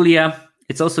Pyrulia.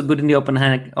 It's also good in the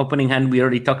opening hand. We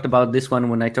already talked about this one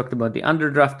when I talked about the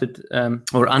underdrafted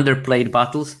or underplayed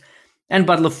battles. And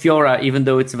Battle of Fiora, even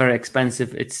though it's very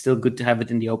expensive, it's still good to have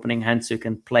it in the opening hand so you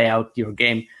can play out your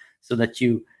game so that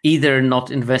you either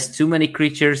not invest too many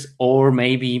creatures, or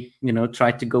maybe,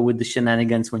 try to go with the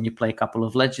shenanigans when you play a couple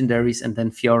of legendaries and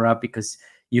then Fiora, because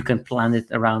you can plan it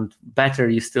around better.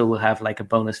 You still will have like a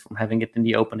bonus from having it in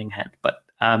the opening hand, but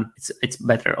it's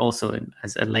better also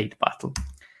as a late battle.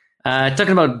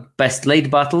 Talking about best late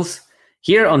battles,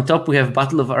 here on top we have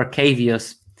Battle of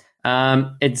Arcavios.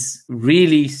 It's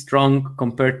really strong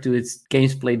compared to its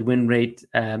games played win rate.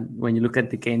 When you look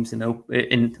at the games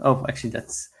actually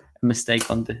that's a mistake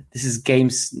this is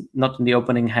games not in the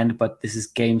opening hand, but this is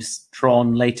games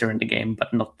drawn later in the game,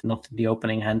 but not in the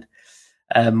opening hand.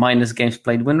 Minus games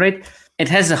played win rate. It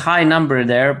has a high number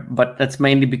there, but that's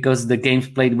mainly because the games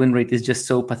played win rate is just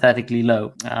so pathetically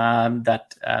low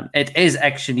that it is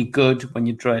actually good when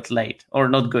you draw it late, or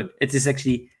not good. It is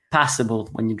actually passable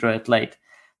when you draw it late.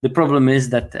 The problem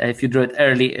is that if you draw it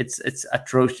early, it's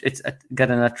atrocious. It's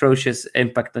got an atrocious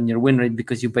impact on your win rate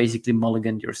because you basically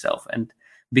mulliganed yourself, and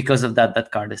because of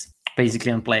that card is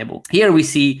basically unplayable. Here we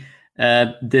see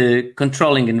the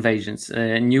controlling invasions,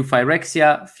 New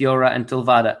Phyrexia, Fiora, and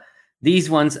Tulvada.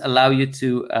 These ones allow you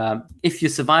to, if you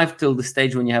survive till the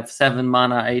stage when you have 7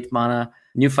 mana, 8 mana,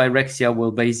 New Phyrexia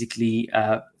will basically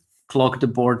clog the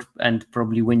board and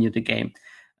probably win you the game.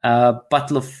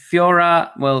 Battle of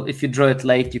Fiora, well, if you draw it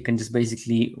late, you can just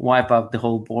basically wipe out the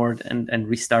whole board and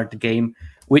restart the game,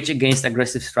 which against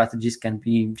aggressive strategies can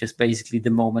be just basically the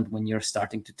moment when you're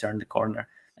starting to turn the corner.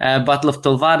 Battle of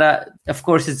Tulvada, of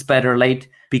course, it's better late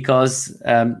because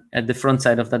at the front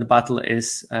side of that battle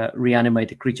is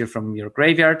reanimate a creature from your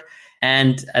graveyard.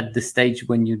 And at the stage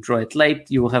when you draw it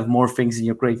late, you will have more things in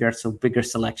your graveyard, so bigger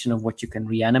selection of what you can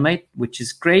reanimate, which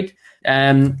is great.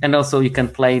 And also you can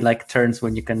play like turns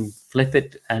when you can flip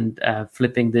it, and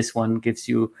flipping this one gives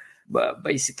you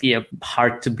basically a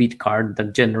hard to beat card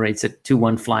that generates a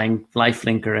 2/1 flying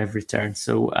lifelinker every turn.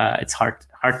 So it's hard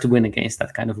to win against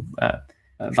that kind of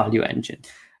value engine.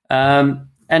 And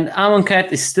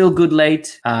Amonkhet is still good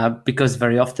late because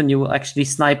very often you will actually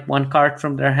snipe one card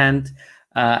from their hand.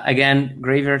 Again,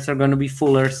 graveyards are going to be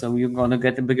fuller, so you're going to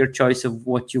get a bigger choice of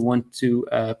what you want to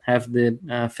have the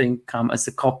thing come as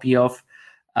a copy of.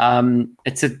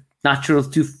 It's a natural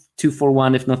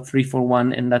 2/1, if not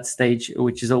 3/1 in that stage,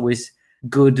 which is always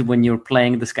good when you're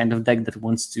playing this kind of deck that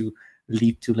wants to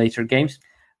lead to later games.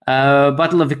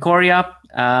 Battle of Ikoria.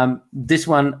 This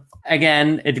one,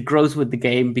 again, it grows with the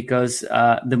game because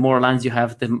the more lands you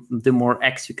have, the more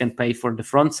X you can pay for the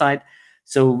front side.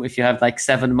 So if you have like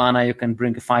 7 mana, you can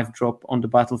bring a 5-drop on the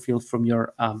battlefield from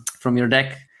your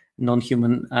deck.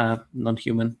 Non-human,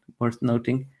 worth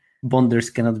noting.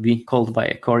 Bonders cannot be called by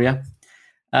Ikoria.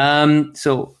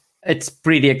 So it's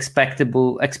pretty expected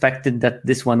that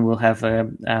this one will have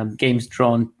games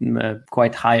drawn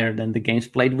quite higher than the games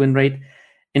played win rate.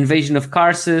 Invasion of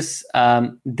Karsus.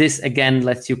 This again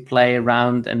lets you play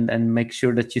around and make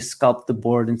sure that you sculpt the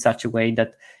board in such a way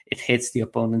that it hits the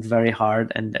opponent very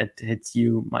hard and it hits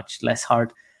you much less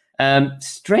hard.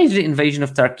 Strangely, Invasion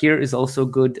of Tarkir is also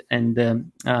good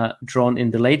and drawn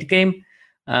in the late game.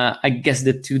 I guess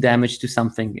the 2 damage to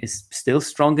something is still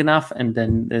strong enough, and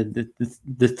then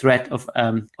the threat of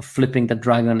flipping the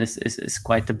dragon is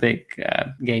quite a big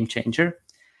game changer.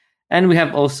 And we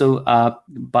have also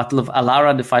Battle of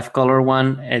Alara, the 5-color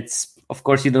one. It's, of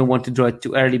course, you don't want to draw it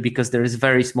too early because there is a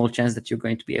very small chance that you're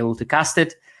going to be able to cast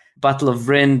it. Battle of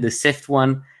Vryn, the Sift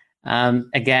one.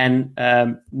 Again,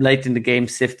 late in the game,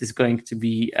 Sift is going to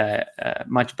be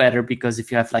much better because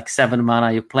if you have like 7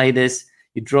 mana, you play this,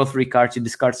 you draw 3 cards, you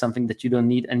discard something that you don't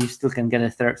need, and you still can get a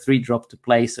 3-drop to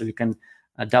play, so you can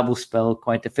double spell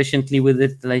quite efficiently with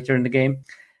it later in the game.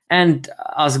 And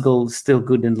Asgul is still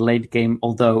good in the late game,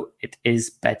 although it is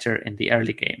better in the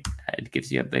early game. It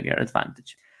gives you a bigger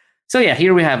advantage. So yeah,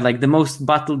 here we have like the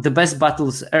best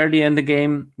battles early in the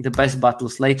game, the best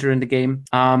battles later in the game.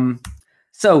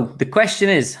 So the question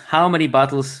is, how many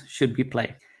battles should we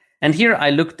play? And here I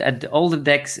looked at all the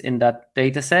decks in that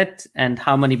data set and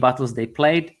how many battles they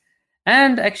played.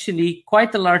 And actually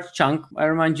quite a large chunk. I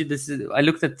remind you, I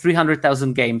looked at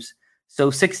 300,000 games. So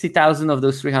 60,000 of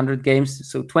those 300 games,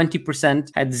 so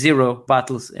 20% had 0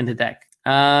 battles in the deck.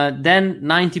 Then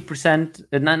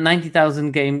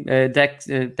 90,000 game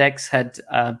decks had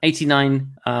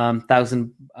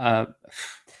 89,000.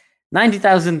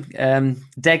 90,000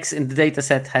 decks in the data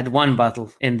set had 1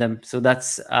 battle in them. So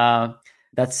that's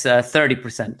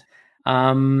 30%.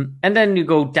 And then you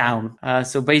go down.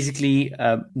 So basically,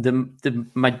 the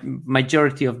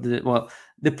majority of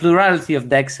the plurality of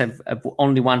decks have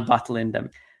only 1 battle in them.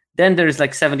 Then there's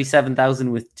like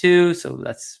 77,000 with 2, so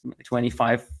that's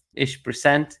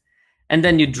 25-ish%. And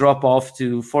then you drop off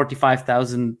to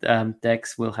 45,000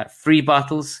 decks will have 3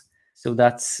 battles. So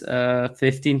that's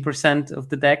 15% of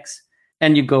the decks.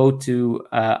 And you go to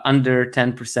under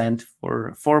 10%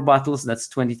 for 4 bottles. That's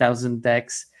 20,000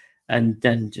 decks. And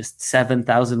then just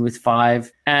 7,000 with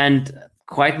 5. And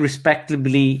quite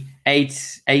respectably,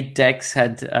 eight decks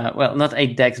had, not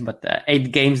 8 decks, but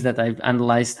 8 games that I've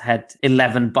analyzed had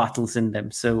 11 bottles in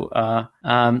them. So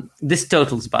this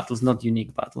totals battles, not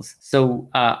unique battles. So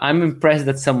I'm impressed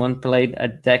that someone played a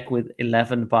deck with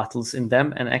 11 bottles in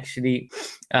them, and actually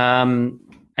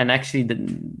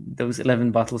those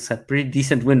 11 battles had pretty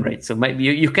decent win rate. So maybe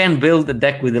you can build a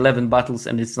deck with 11 battles,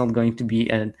 and it's not going to be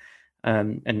an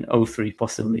 0-3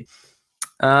 possibly.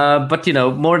 But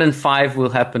more than 5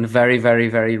 will happen very, very,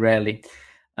 very rarely.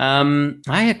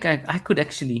 I could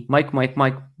actually, Mike,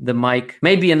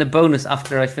 maybe in a bonus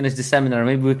after I finish the seminar,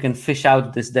 maybe we can fish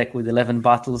out this deck with 11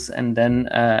 battles and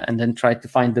then try to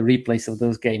find the replays of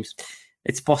those games.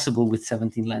 It's possible with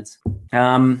 17 lands.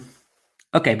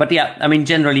 Okay, but yeah, I mean,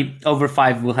 generally over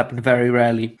 5 will happen very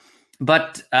rarely.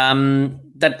 But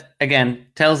that again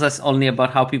tells us only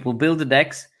about how people build the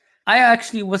decks. I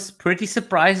actually was pretty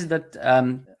surprised that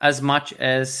as much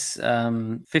as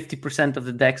 50% of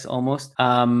the decks almost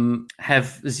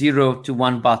have 0 to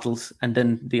 1 battles, and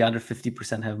then the other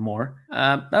 50% have more.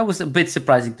 That was a bit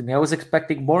surprising to me. I was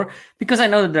expecting more because I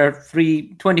know that there are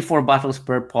 24 battles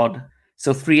per pod,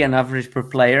 so 3 on average per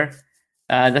player.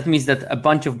 That means that a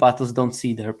bunch of battles don't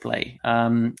see their play.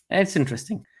 It's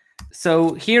interesting.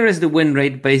 So here is the win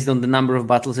rate based on the number of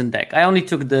battles in deck. I only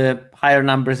took the higher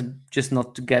numbers just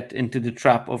not to get into the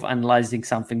trap of analyzing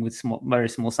something with very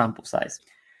small sample size.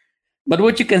 But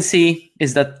what you can see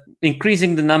is that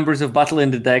increasing the numbers of battle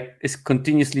in the deck is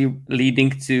continuously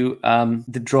leading to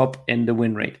the drop in the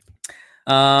win rate.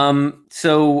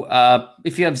 So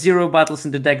if you have 0 battles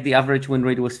in the deck, the average win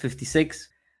rate was 56.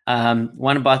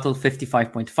 1 battle,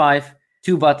 55.5.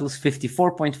 2 battles,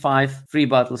 54.5, 3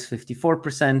 battles,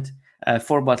 54%,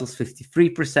 4 battles,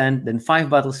 53%, then 5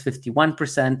 battles,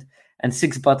 51%, and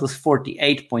 6 battles,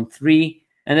 48.3.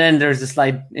 And then there's a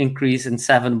slight increase in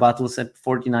 7 battles at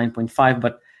 49.5,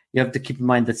 but you have to keep in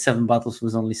mind that 7 battles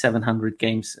was only 700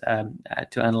 games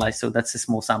to analyze, so that's a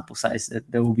small sample size.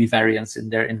 There will be variance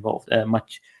in there involved,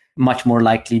 much more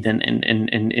likely than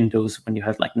in those when you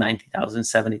have like 90,000,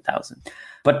 70,000.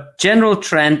 But general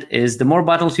trend is the more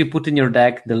battles you put in your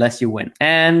deck, the less you win.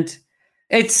 And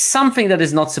it's something that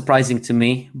is not surprising to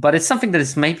me, but it's something that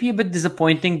is maybe a bit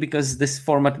disappointing because this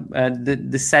format,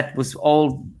 the set was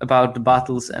all about the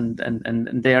battles and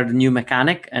they are the new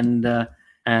mechanic. And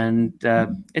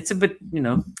it's a bit,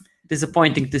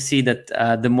 disappointing to see that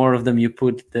the more of them you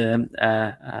put, the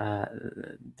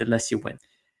less you win.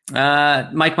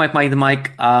 Mike,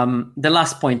 the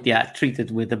last point, treat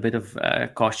it with a bit of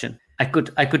caution. I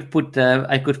could put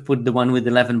the one with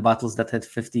 11 battles that had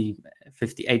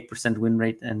 58% win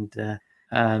rate, and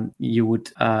you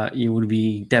would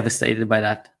be devastated by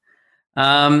that.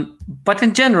 But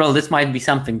in general, this might be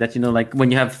something that like when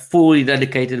you have fully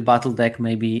dedicated battle deck,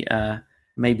 maybe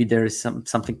there is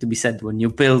something to be said when you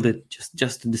build it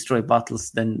just to destroy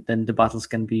battles. Then the battles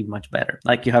can be much better.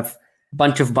 Like you have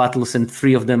bunch of battles and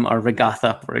 3 of them are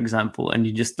Regatha, for example, and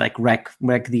you just like wreck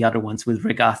the other ones with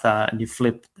Regatha and you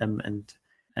flip them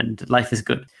and life is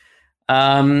good.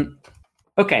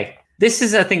 Okay, this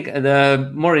is I think the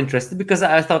more interesting because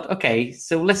I thought, okay,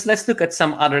 so let's look at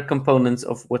some other components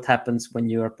of what happens when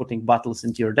you are putting battles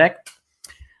into your deck.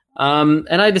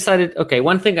 And I decided, okay,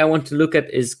 one thing I want to look at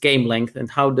is game length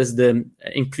and how does the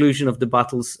inclusion of the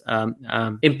battles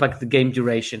impact the game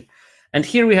duration. And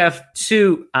here we have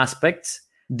 2 aspects,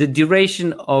 the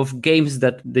duration of games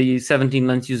that the 17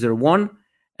 lands user won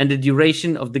and the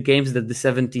duration of the games that the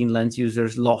 17 lands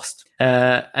users lost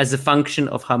as a function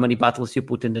of how many battles you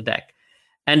put in the deck.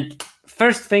 And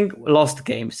first thing, lost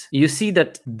games. You see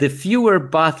that the fewer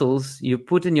battles you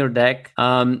put in your deck,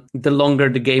 the longer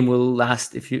the game will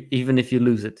last even if you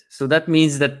lose it. So that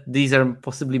means that these are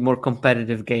possibly more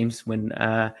competitive games when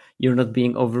you're not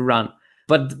being overrun.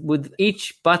 But with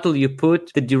each battle you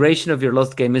put, the duration of your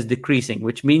lost game is decreasing,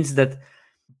 which means that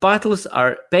battles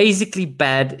are basically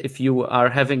bad if you are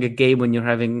having a game when you're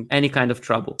having any kind of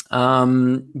trouble.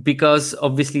 Because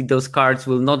obviously those cards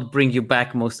will not bring you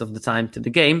back most of the time to the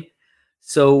game.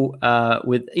 So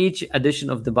with each addition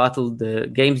of the battle, the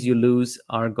games you lose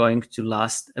are going to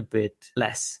last a bit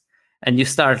less. And you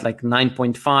start like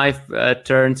 9.5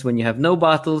 turns when you have no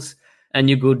battles. And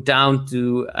you go down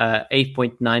to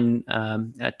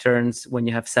 8.9 turns when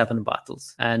you have 7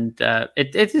 battles. And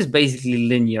it is basically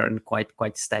linear and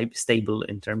quite stable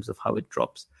in terms of how it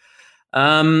drops.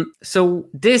 So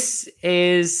this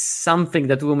is something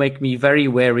that will make me very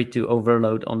wary to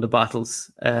overload on the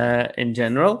battles in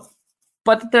general.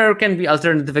 But there can be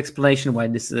alternative explanation why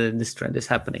this trend is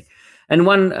happening. And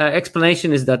one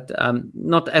explanation is that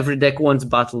not every deck wants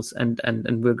battles, and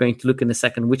we're going to look in a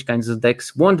second which kinds of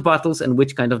decks want battles and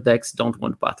which kind of decks don't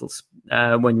want battles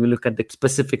when we look at the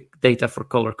specific data for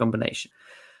color combination.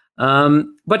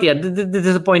 But yeah, the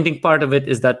disappointing part of it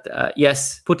is that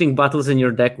yes, putting battles in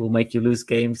your deck will make you lose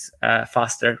games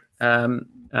faster, and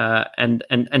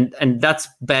that's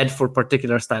bad for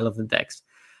particular style of the decks.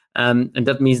 And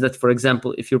that means that, for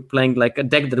example, if you're playing like a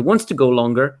deck that wants to go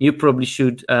longer, you probably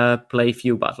should play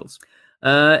few battles.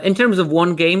 In terms of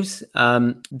won games,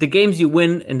 the games you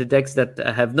win in the decks that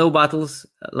have no battles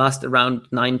last around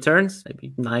 9 turns,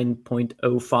 maybe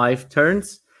 9.05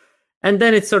 turns. And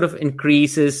then it sort of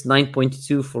increases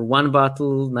 9.2 for 1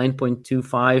 battle,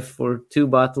 9.25 for 2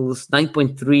 battles,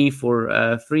 9.3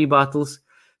 for 3 battles.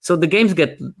 So the games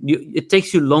it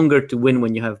takes you longer to win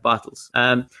when you have battles.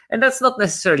 And that's not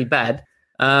necessarily bad.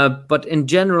 But in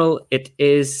general, it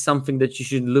is something that you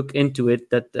should look into it.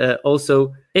 That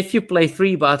also, if you play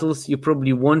 3 battles, you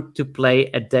probably want to play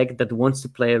a deck that wants to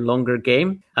play a longer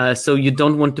game. So you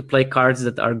don't want to play cards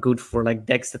that are good for like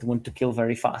decks that want to kill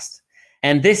very fast.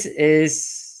 And this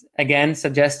is, again,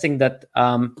 suggesting that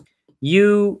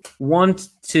you want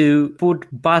to put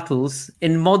battles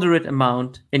in moderate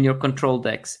amount in your control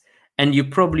decks. And you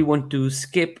probably want to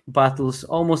skip battles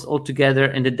almost altogether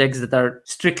in the decks that are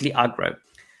strictly aggro.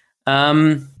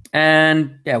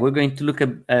 And yeah, we're going to look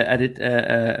at it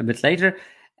a bit later.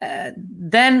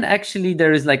 Then actually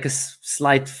there is like a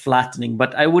slight flattening,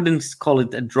 but I wouldn't call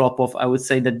it a drop off. I would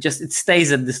say that just it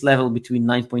stays at this level between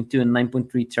 9.2 and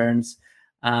 9.3 turns.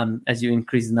 As you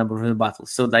increase the number of the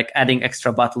battles. So like adding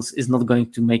extra battles is not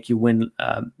going to make you win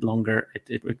longer.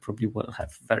 It probably will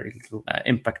have very little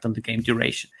impact on the game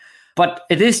duration. But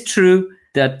it is true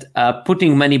that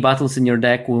putting many battles in your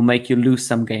deck will make you lose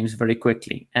some games very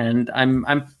quickly. And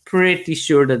I'm pretty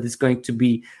sure that it's going to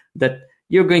be that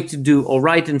you're going to do all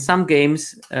right in some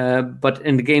games, but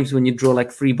in the games when you draw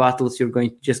like 3 battles, you're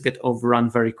going to just get overrun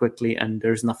very quickly, and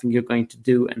there's nothing you're going to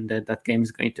do, and that game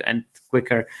is going to end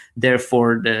quicker.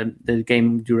 Therefore, the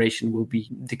game duration will be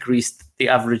decreased. The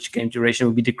average game duration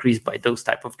will be decreased by those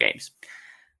type of games.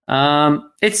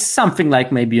 It's something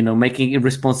like maybe, making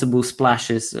irresponsible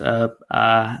splashes.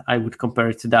 I would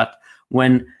compare it to that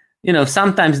when,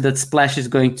 sometimes that splash is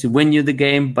going to win you the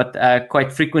game, but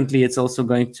quite frequently it's also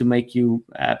going to make you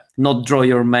not draw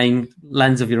your main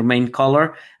lands of your main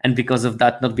color. And because of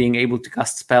that, not being able to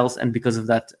cast spells, and because of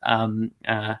that,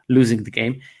 losing the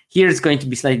game. Here it's going to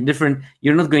be slightly different.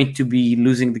 You're not going to be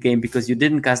losing the game because you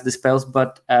didn't cast the spells,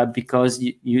 but because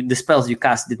the spells you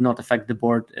cast did not affect the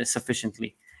board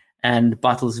sufficiently. And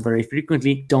battles very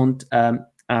frequently don't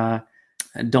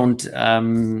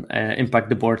impact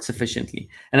the board sufficiently.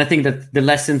 And I think that the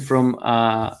lesson from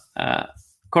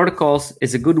Kordakal's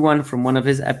is a good one from one of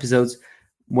his episodes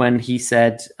when he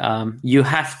said, you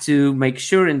have to make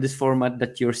sure in this format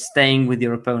that you're staying with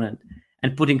your opponent.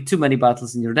 And putting too many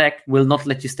battles in your deck will not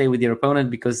let you stay with your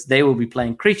opponent, because they will be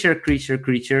playing creature,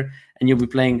 and you'll be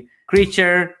playing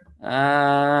creature,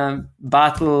 battle,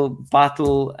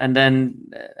 and then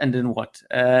what?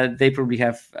 They probably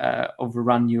have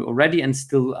overrun you already and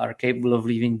still are capable of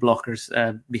leaving blockers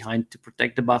behind to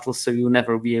protect the battles, so you'll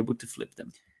never be able to flip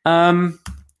them.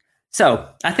 So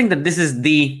I think that this is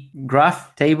the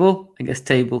table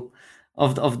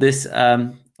of this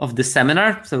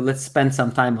seminar. So let's spend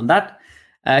some time on that.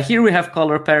 Here we have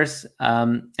color pairs,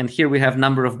 and here we have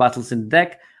number of battles in the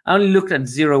deck. I only looked at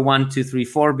 0, 1, 2, 3,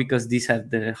 4 because these have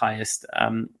the highest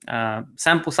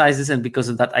sample sizes, and because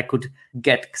of that I could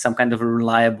get some kind of a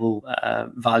reliable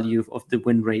value of the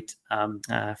win rate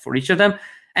for each of them.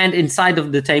 And inside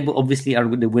of the table obviously are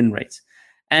the win rates.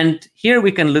 And here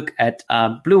we can look at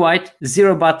blue-white,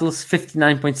 0 battles,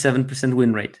 59.7%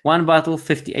 win rate. 1 battle,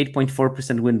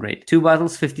 58.4% win rate. 2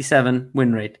 battles, 57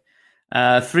 win rate.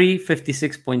 3,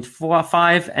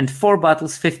 56.45, and 4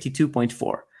 battles,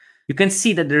 52.4. You can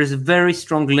see that there is a very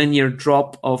strong linear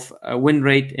drop of win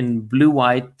rate in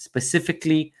blue-white,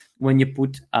 specifically when you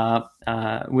put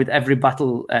with every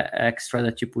battle extra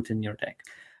that you put in your deck.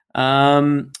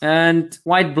 And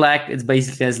white-black, it's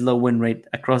basically as low win rate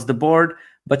across the board,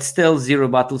 but still 0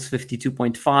 battles,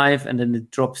 52.5, and then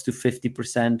it drops to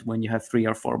 50% when you have 3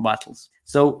 or 4 battles.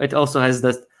 So it also has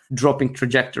that dropping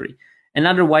trajectory.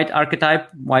 Another white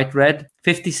archetype, white-red,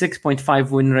 56.5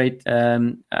 win rate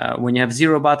when you have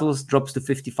 0 battles, drops to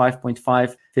 55.5,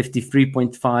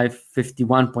 53.5,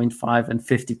 51.5, and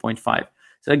 50.5.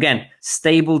 So again,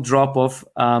 stable drop-off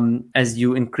as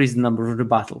you increase the number of the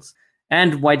battles.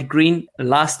 And white-green,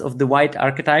 last of the white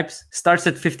archetypes, starts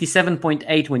at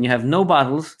 57.8 when you have no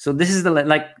battles. So this is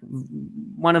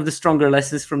one of the stronger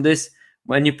lessons from this.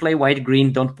 When you play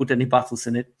white-green, don't put any battles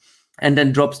in it. And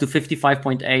then drops to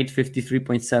 55.8,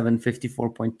 53.7,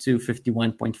 54.2,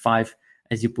 51.5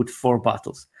 as you put 4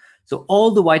 battles. So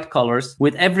all the white colors,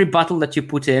 with every battle that you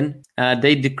put in,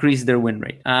 they decrease their win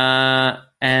rate.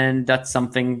 And that's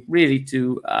something really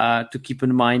to keep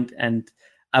in mind. And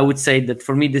I would say that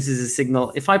for me, this is a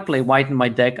signal. If I play white in my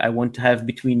deck, I want to have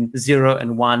between 0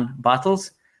 and 1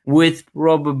 battles, with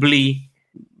probably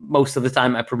most of the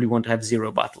time, I probably want to have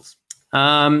 0 battles.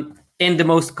 In the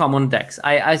most common decks,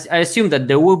 I assume that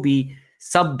there will be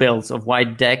sub-builds of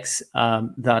white decks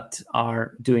that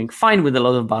are doing fine with a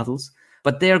lot of battles,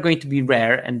 but they are going to be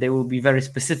rare and they will be very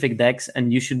specific decks,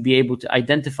 and you should be able to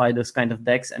identify those kind of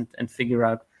decks and figure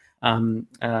out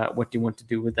what you want to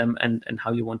do with them and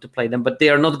how you want to play them. But they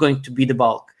are not going to be the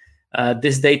bulk.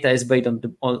 This data is based on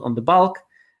the bulk,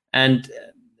 and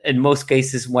in most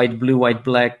cases, white, blue, white,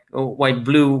 black, or white,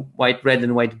 blue, white, red,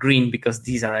 and white, green, because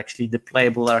these are actually the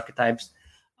playable archetypes.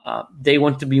 They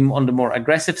want to be on the more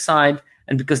aggressive side,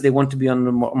 and because they want to be on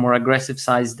the more aggressive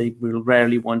side, they will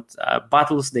rarely want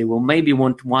battles. They will maybe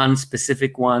want one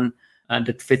specific one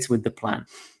that fits with the plan.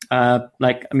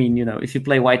 If you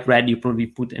play white-red, you probably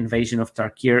put Invasion of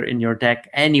Tarkir in your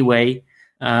deck anyway,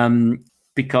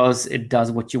 because it does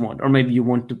what you want. Or maybe you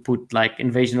want to put like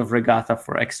Invasion of Regatta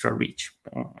for extra reach.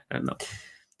 I don't know.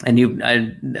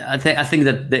 And I think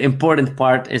that the important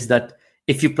part is that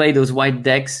if you play those white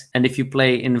decks and if you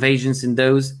play invasions in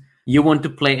those, you want to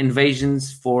play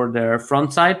invasions for their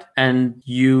front side, and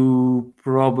you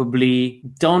probably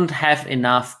don't have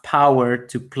enough power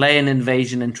to play an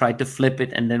invasion and try to flip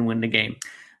it and then win the game.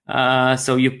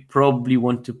 So you probably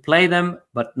want to play them,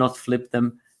 but not flip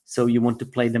them. So you want to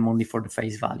play them only for the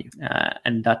face value.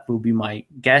 And that will be my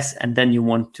guess. And then you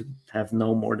want to have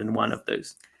no more than one of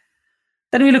those.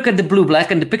 Then we look at the blue-black,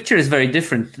 and the picture is very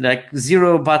different. Like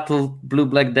 0 battle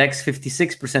blue-black decks,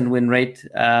 56% win rate.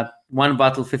 1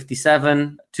 battle,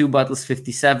 57. 2 battles,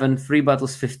 57. 3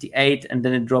 battles, 58. And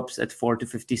then it drops at 4 to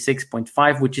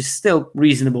 56.5, which is still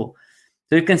reasonable.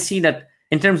 So you can see that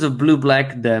in terms of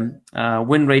blue-black, the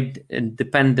win rate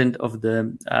independent of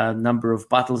the number of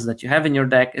battles that you have in your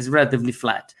deck is relatively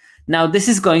flat. Now, this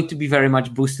is going to be very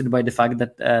much boosted by the fact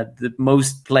that the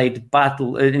most played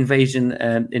battle invasion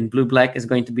in blue-black is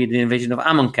going to be the invasion of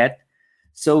Amonkhet.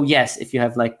 So yes, if you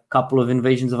have like a couple of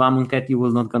invasions of Amonkhet, you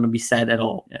will not going to be sad at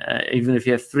all. Even if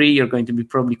you have 3, you're going to be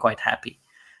probably quite happy.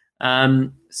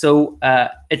 So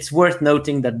it's worth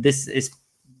noting that this is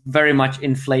very much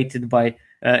inflated by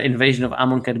invasion of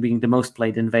Amonkhet being the most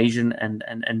played invasion, and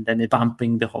then it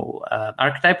bumping the whole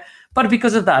archetype. But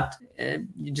because of that,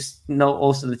 you just know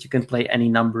also that you can play any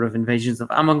number of invasions of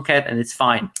Amonkhet, and it's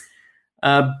fine.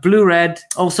 Blue-red,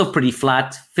 also pretty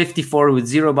flat, 54 with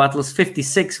 0 battles,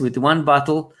 56 with 1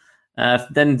 battle.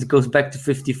 Then it goes back to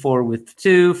 54 with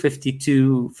 2,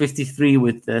 52, 53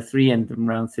 with 3, and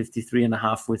around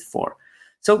 53.5 with 4.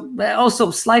 So also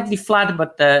slightly flat,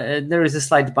 but there is a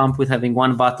slight bump with having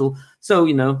 1 battle. So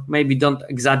maybe don't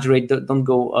exaggerate, don't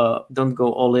go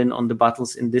all in on the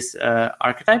battles in this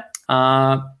archetype.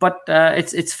 But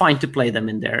it's fine to play them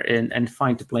in there, and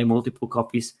fine to play multiple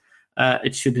copies.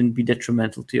 It shouldn't be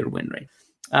detrimental to your win rate.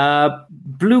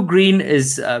 Blue-green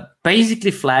is basically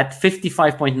flat: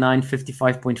 55.9,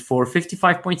 55.4,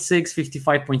 55.6,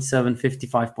 55.7,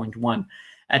 55.1.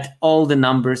 At all the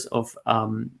numbers of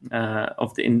the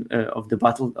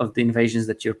battle of the invasions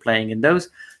that you're playing in those.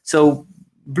 So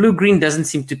blue-green doesn't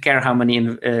seem to care how many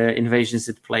invasions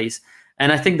it plays,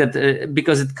 and I think that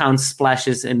because it counts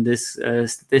splashes in this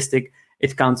statistic,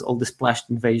 it counts all the splashed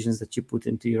invasions that you put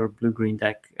into your blue-green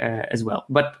deck as well.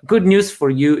 But good news for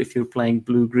you if you're playing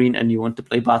blue-green and you want to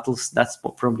play battles. That's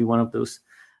probably one of those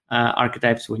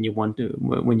archetypes when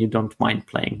you don't mind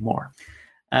playing more.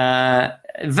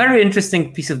 Very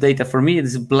interesting piece of data for me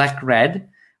is black-red,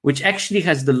 which actually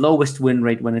has the lowest win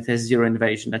rate when it has 0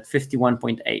 invasion at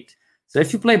 51.8. So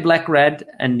if you play black-red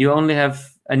and you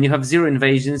have 0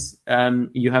 invasions,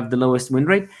 you have the lowest win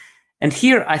rate. And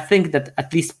here I think that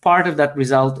at least part of that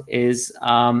result is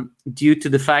due to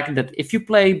the fact that if you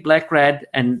play black-red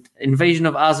and Invasion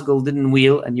of Asgol didn't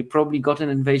wheel, and you probably got an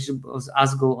Invasion of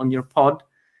Asgol on your pod,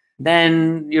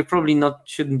 then you're probably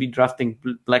shouldn't be drafting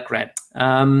black-red.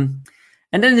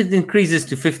 And then it increases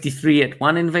to 53 at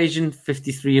 1 invasion,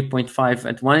 53.5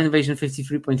 at 1 invasion,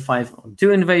 53.5 on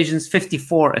 2 invasions,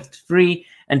 54 at 3,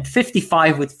 and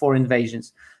 55 with 4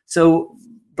 invasions. So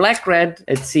black-red,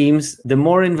 it seems, the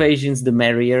more invasions, the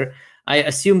merrier. I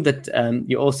assume that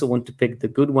you also want to pick the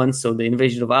good ones, so the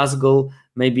Invasion of Asgol,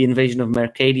 maybe Invasion of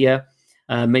Mercadia,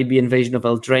 maybe Invasion of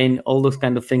Eldraine. All those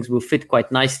kind of things will fit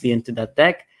quite nicely into that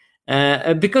deck.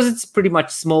 Because it's pretty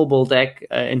much small ball deck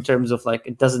in terms of like,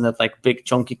 it doesn't have like big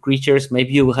chunky creatures.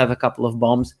 Maybe you will have a couple of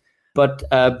bombs, but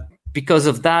because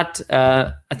of that,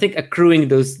 I think accruing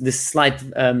this slight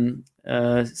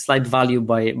value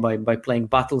by playing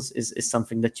battles is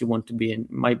something that you want to be in,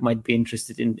 might be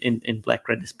interested in black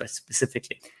red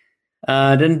specifically.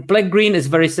 Then black green is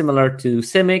very similar to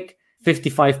Simic.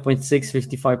 55.6,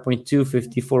 55.2,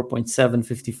 54.7,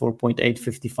 54.8,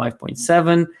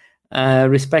 55.7.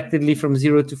 Respectively from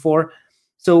 0 to 4.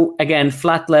 So again,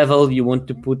 flat level, you want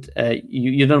to put,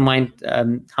 you don't mind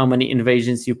how many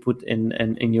invasions you put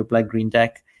in your black-green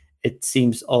deck. It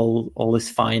seems all is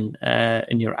fine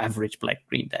in your average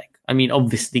black-green deck. I mean,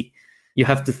 obviously, you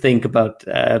have to think about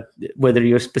whether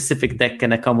your specific deck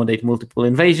can accommodate multiple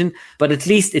invasion, but at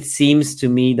least it seems to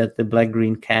me that the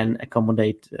black-green can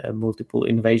accommodate multiple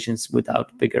invasions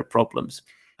without bigger problems.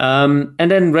 And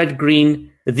then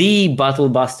red-green, the Battle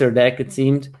Buster deck, it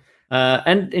seemed.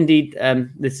 And indeed,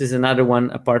 this is another one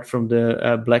apart from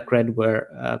the black-red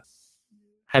where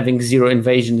having 0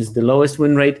 invasion is the lowest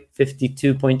win rate,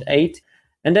 52.8.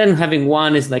 And then having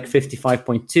 1 is like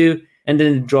 55.2. And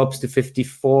then it drops to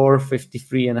 54,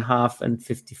 53.5, and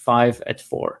 55 at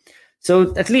 4.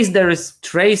 So at least there is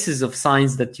traces of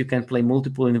signs that you can play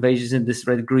multiple invasions in this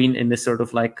red-green in this sort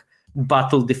of like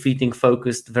battle defeating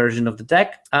focused version of the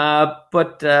deck,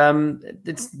 but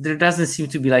there doesn't seem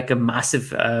to be like a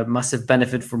massive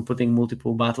benefit from putting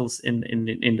multiple battles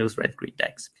in those red-green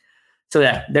decks. So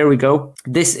yeah, there we go.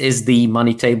 This is the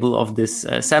money table of this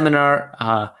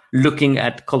seminar, looking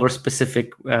at color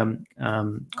specific win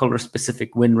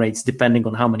rates depending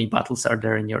on how many battles are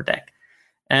there in your deck.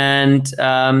 And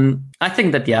I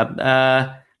think that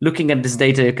looking at this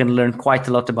data, you can learn quite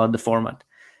a lot about the format.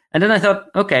 And then I thought,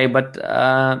 okay, but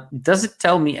does it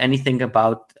tell me anything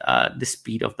about the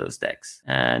speed of those decks?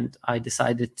 And I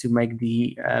decided to make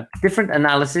the different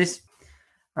analysis.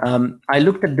 I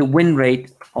looked at the win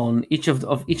rate on each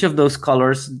of those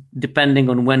colors, depending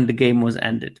on when the game was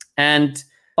ended. And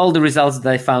all the results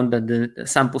that I found that the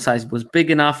sample size was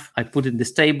big enough, I put in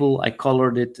this table, I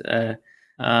colored it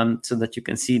so that you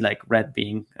can see like red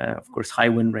being, of course, high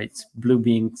win rates, blue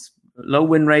being low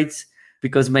win rates,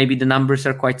 because maybe the numbers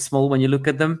are quite small when you look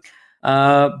at them.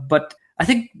 But I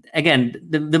think, again,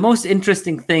 the most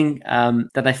interesting thing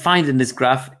that I find in this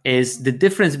graph is the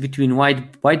difference between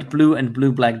white-blue and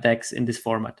blue-black decks in this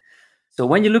format. So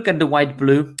when you look at the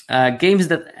white-blue, games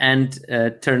that end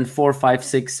turn 4, 5,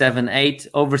 6, 7, 8,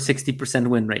 over 60%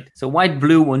 win rate. So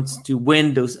white-blue wants to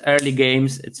win those early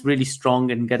games. It's really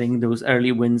strong in getting those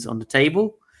early wins on the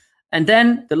table. And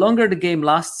then the longer the game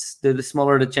lasts, the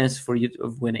smaller the chance for you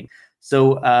of winning.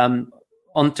 So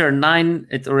on turn 9,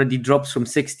 it already drops from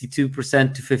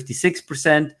 62% to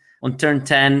 56%. On turn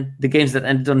 10, the games that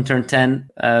ended on turn 10,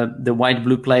 the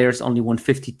white-blue players only won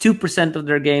 52% of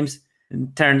their games.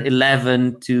 In turn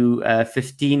 11 to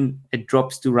 15, it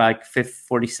drops to like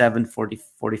 47,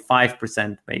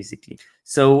 45% basically.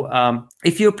 So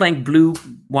if you're playing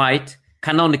blue-white,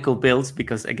 canonical builds,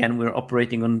 because again, we're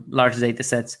operating on large data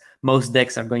sets, most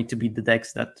decks are going to be the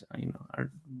decks that are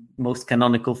most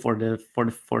canonical for the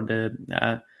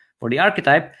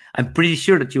archetype. I'm pretty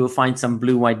sure that you will find some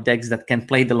blue-white decks that can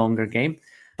play the longer game.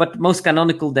 But most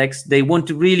canonical decks, they want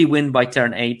to really win by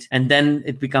turn 8, and then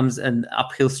it becomes an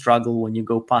uphill struggle when you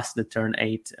go past the turn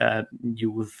 8. You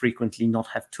will frequently not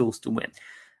have tools to win.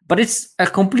 But it's a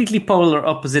completely polar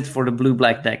opposite for the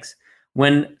blue-black decks.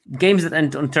 When games that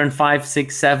end on turn 5,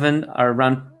 6, 7 are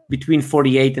around between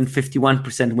 48 and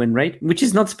 51% win rate, which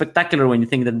is not spectacular when you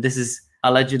think that this is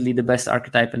allegedly the best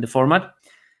archetype in the format.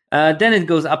 Then it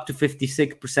goes up to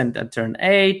 56% at turn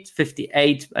 8,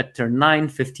 58 at turn 9,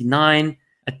 59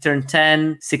 at turn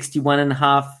 10,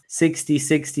 61.5, 60,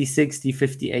 60, 60,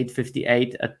 58,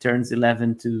 58 at turns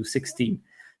 11 to 16.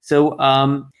 So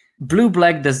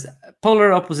blue-black does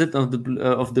polar opposite of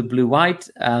the blue-white,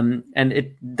 and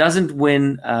it doesn't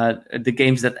win the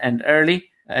games that end early.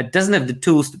 It doesn't have the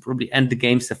tools to probably end the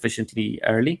game sufficiently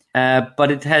early,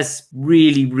 but it has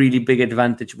really, really big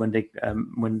advantage when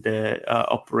the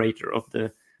operator of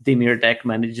the Dimir deck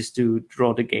manages to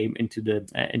draw the game into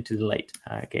the late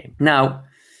game. Now,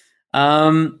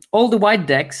 all the white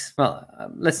decks. Well,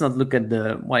 let's not look at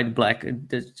the white-black.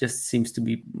 It just seems to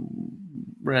be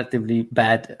relatively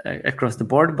bad across the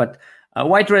board, but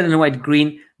white-red and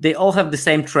white-green, they all have the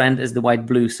same trend as the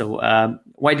white-blue. So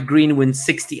white-green wins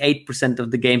 68%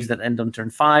 of the games that end on turn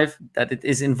 5 that it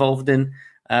is involved in.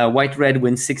 White-red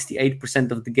wins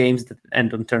 68% of the games that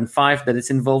end on turn 5 that it's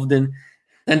involved in.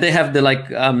 And they have the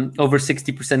over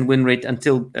 60% win rate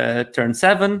until turn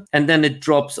 7, and then it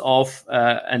drops off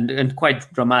and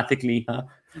quite dramatically.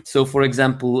 So, for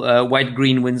example,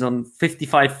 white-green wins on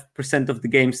 55% of the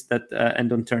games that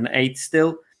end on turn 8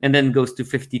 still, and then goes to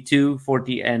 52,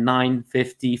 49,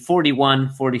 50, 41,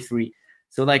 43.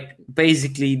 So,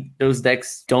 basically, those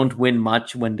decks don't win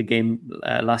much when the game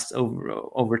lasts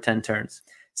over 10 turns.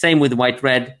 Same with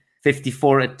white-red.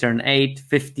 54 at turn 8,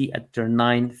 50 at turn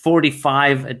 9,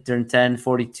 45 at turn 10,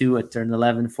 42 at turn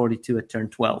 11, 42 at turn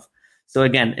 12. So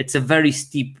again, it's a very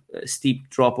steep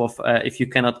drop off if you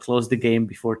cannot close the game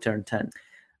before turn 10.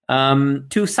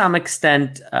 To some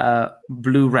extent,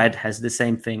 blue-red has the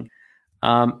same thing.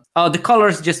 The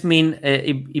colors just mean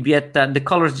Ibieta. The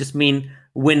colors just mean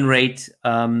win rate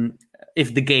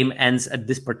if the game ends at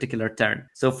this particular turn.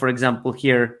 So, for example,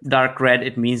 here, dark red,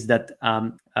 it means that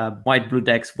white-blue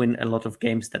decks win a lot of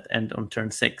games that end on turn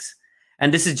 6.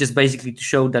 And this is just basically to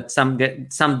show that some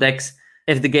decks,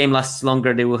 if the game lasts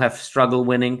longer, they will have struggle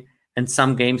winning. And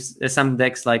some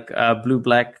decks like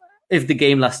blue-black, if the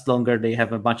game lasts longer, they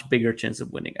have a much bigger chance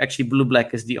of winning. Actually,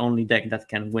 blue-black is the only deck that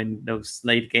can win those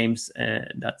late games.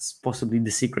 That's possibly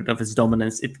the secret of its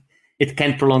dominance. It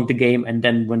can prolong the game, and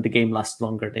then when the game lasts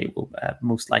longer, they will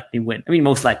most likely win. I mean,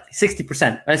 most likely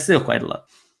 60%. That's still quite a lot.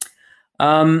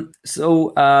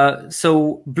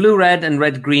 So blue-red and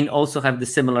red-green also have the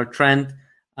similar trend.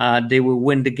 They will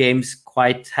win the games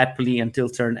quite happily until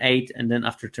turn 8, and then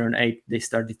after turn 8, they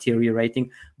start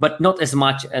deteriorating, but not as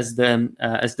much as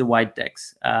the white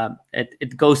decks.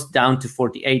 It goes down to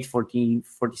 48, 40,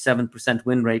 47%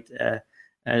 win rate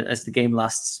as the game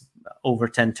lasts over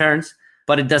 10 turns.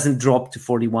 But it doesn't drop to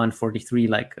 41, 43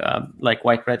 like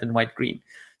white, red, and white, green.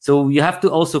 So you have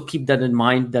to also keep that in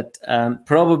mind that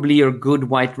probably your good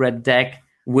white, red deck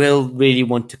will really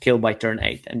want to kill by turn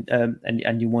 8,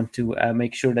 and you want to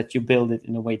make sure that you build it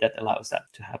in a way that allows that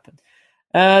to happen.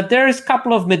 There is a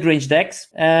couple of mid-range decks,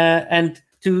 and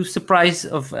to surprise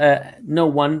of no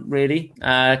one really,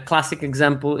 classic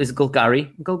example is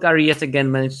Golgari. Golgari yet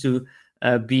again managed to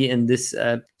be in this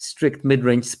strict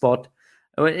mid-range spot.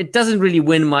 It doesn't really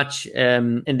win much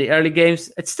in the early games.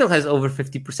 It still has over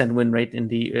 50% win rate in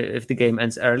the if the game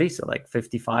ends early, so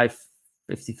 55,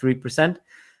 53%.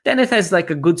 Then it has a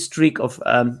good streak of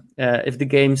if the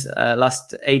games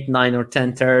last 8, 9, or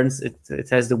 10 turns, it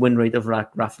has the win rate of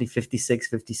roughly 56,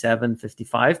 57,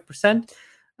 55%.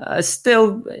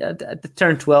 Still at the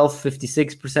turn 12,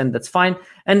 56%, that's fine.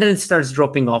 And then it starts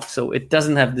dropping off, so it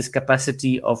doesn't have this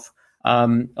capacity of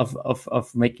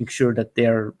making sure that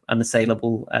they're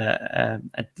unassailable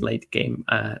at late game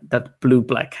that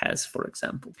blue-black has, for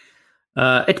example.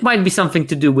 It might be something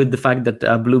to do with the fact that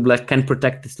blue-black can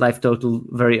protect its life total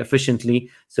very efficiently.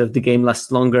 So if the game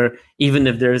lasts longer, even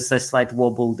if there is a slight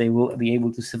wobble, they will be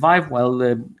able to survive,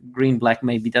 while green-black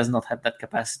maybe does not have that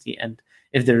capacity. And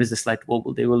if there is a slight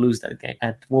wobble, they will lose that game.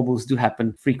 And wobbles do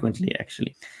happen frequently,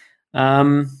 actually.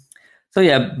 So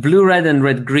yeah, blue-red and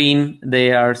red-green,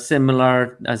 they are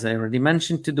similar, as I already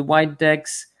mentioned, to the white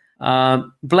decks.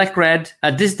 Black-red,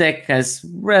 this deck has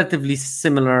relatively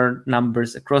similar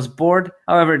numbers across board.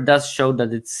 However, it does show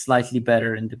that it's slightly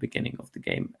better in the beginning of the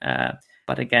game.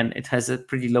 But again, it has a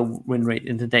pretty low win rate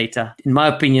in the data, in my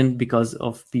opinion, because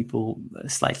of people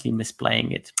slightly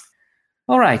misplaying it.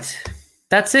 All right,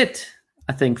 that's it,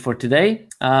 I think, for today.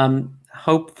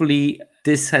 Hopefully,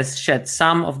 this has shed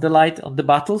some of the light of the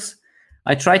battles.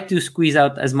 I tried to squeeze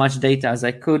out as much data as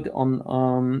I could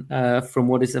on from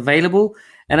what is available.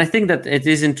 And I think that it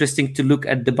is interesting to look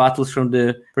at the battles from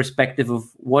the perspective of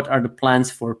what are the plans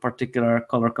for particular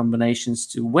color combinations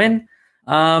to win.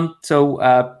 With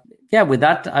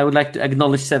that, I would like to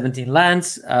acknowledge 17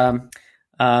 Lands and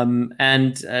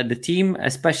the team,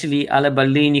 especially Ale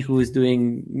Ballini, who is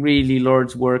doing really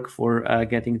Lord's work for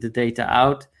getting the data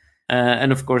out.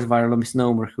 And of course, Viral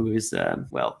Misnomer, who is,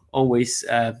 always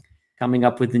coming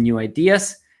up with the new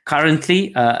ideas.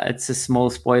 Currently, it's a small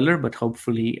spoiler, but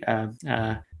hopefully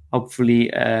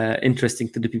interesting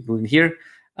to the people in here.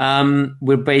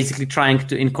 We're basically trying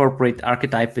to incorporate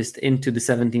Archetypist into the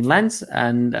 17 Lands,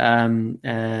 and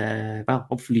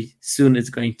hopefully soon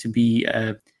it's going to be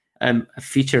a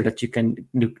feature that you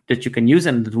can use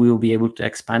and that we will be able to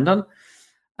expand on.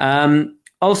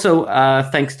 Also,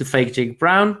 thanks to Fake Jake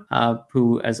Brown,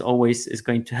 who, as always, is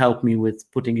going to help me with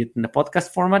putting it in the podcast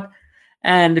format.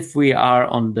 And if we are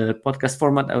on the podcast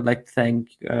format, I would like to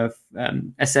thank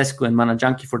Esescu and Mana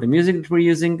Junkie for the music that we're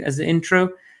using as the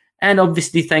intro. And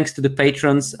obviously, thanks to the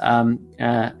patrons.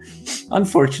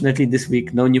 Unfortunately, this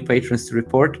week, no new patrons to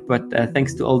report, but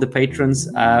thanks to all the patrons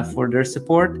for their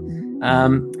support.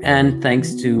 And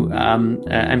thanks to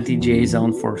MTGA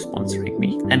Zone for sponsoring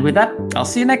me. And with that, I'll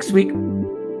see you next week.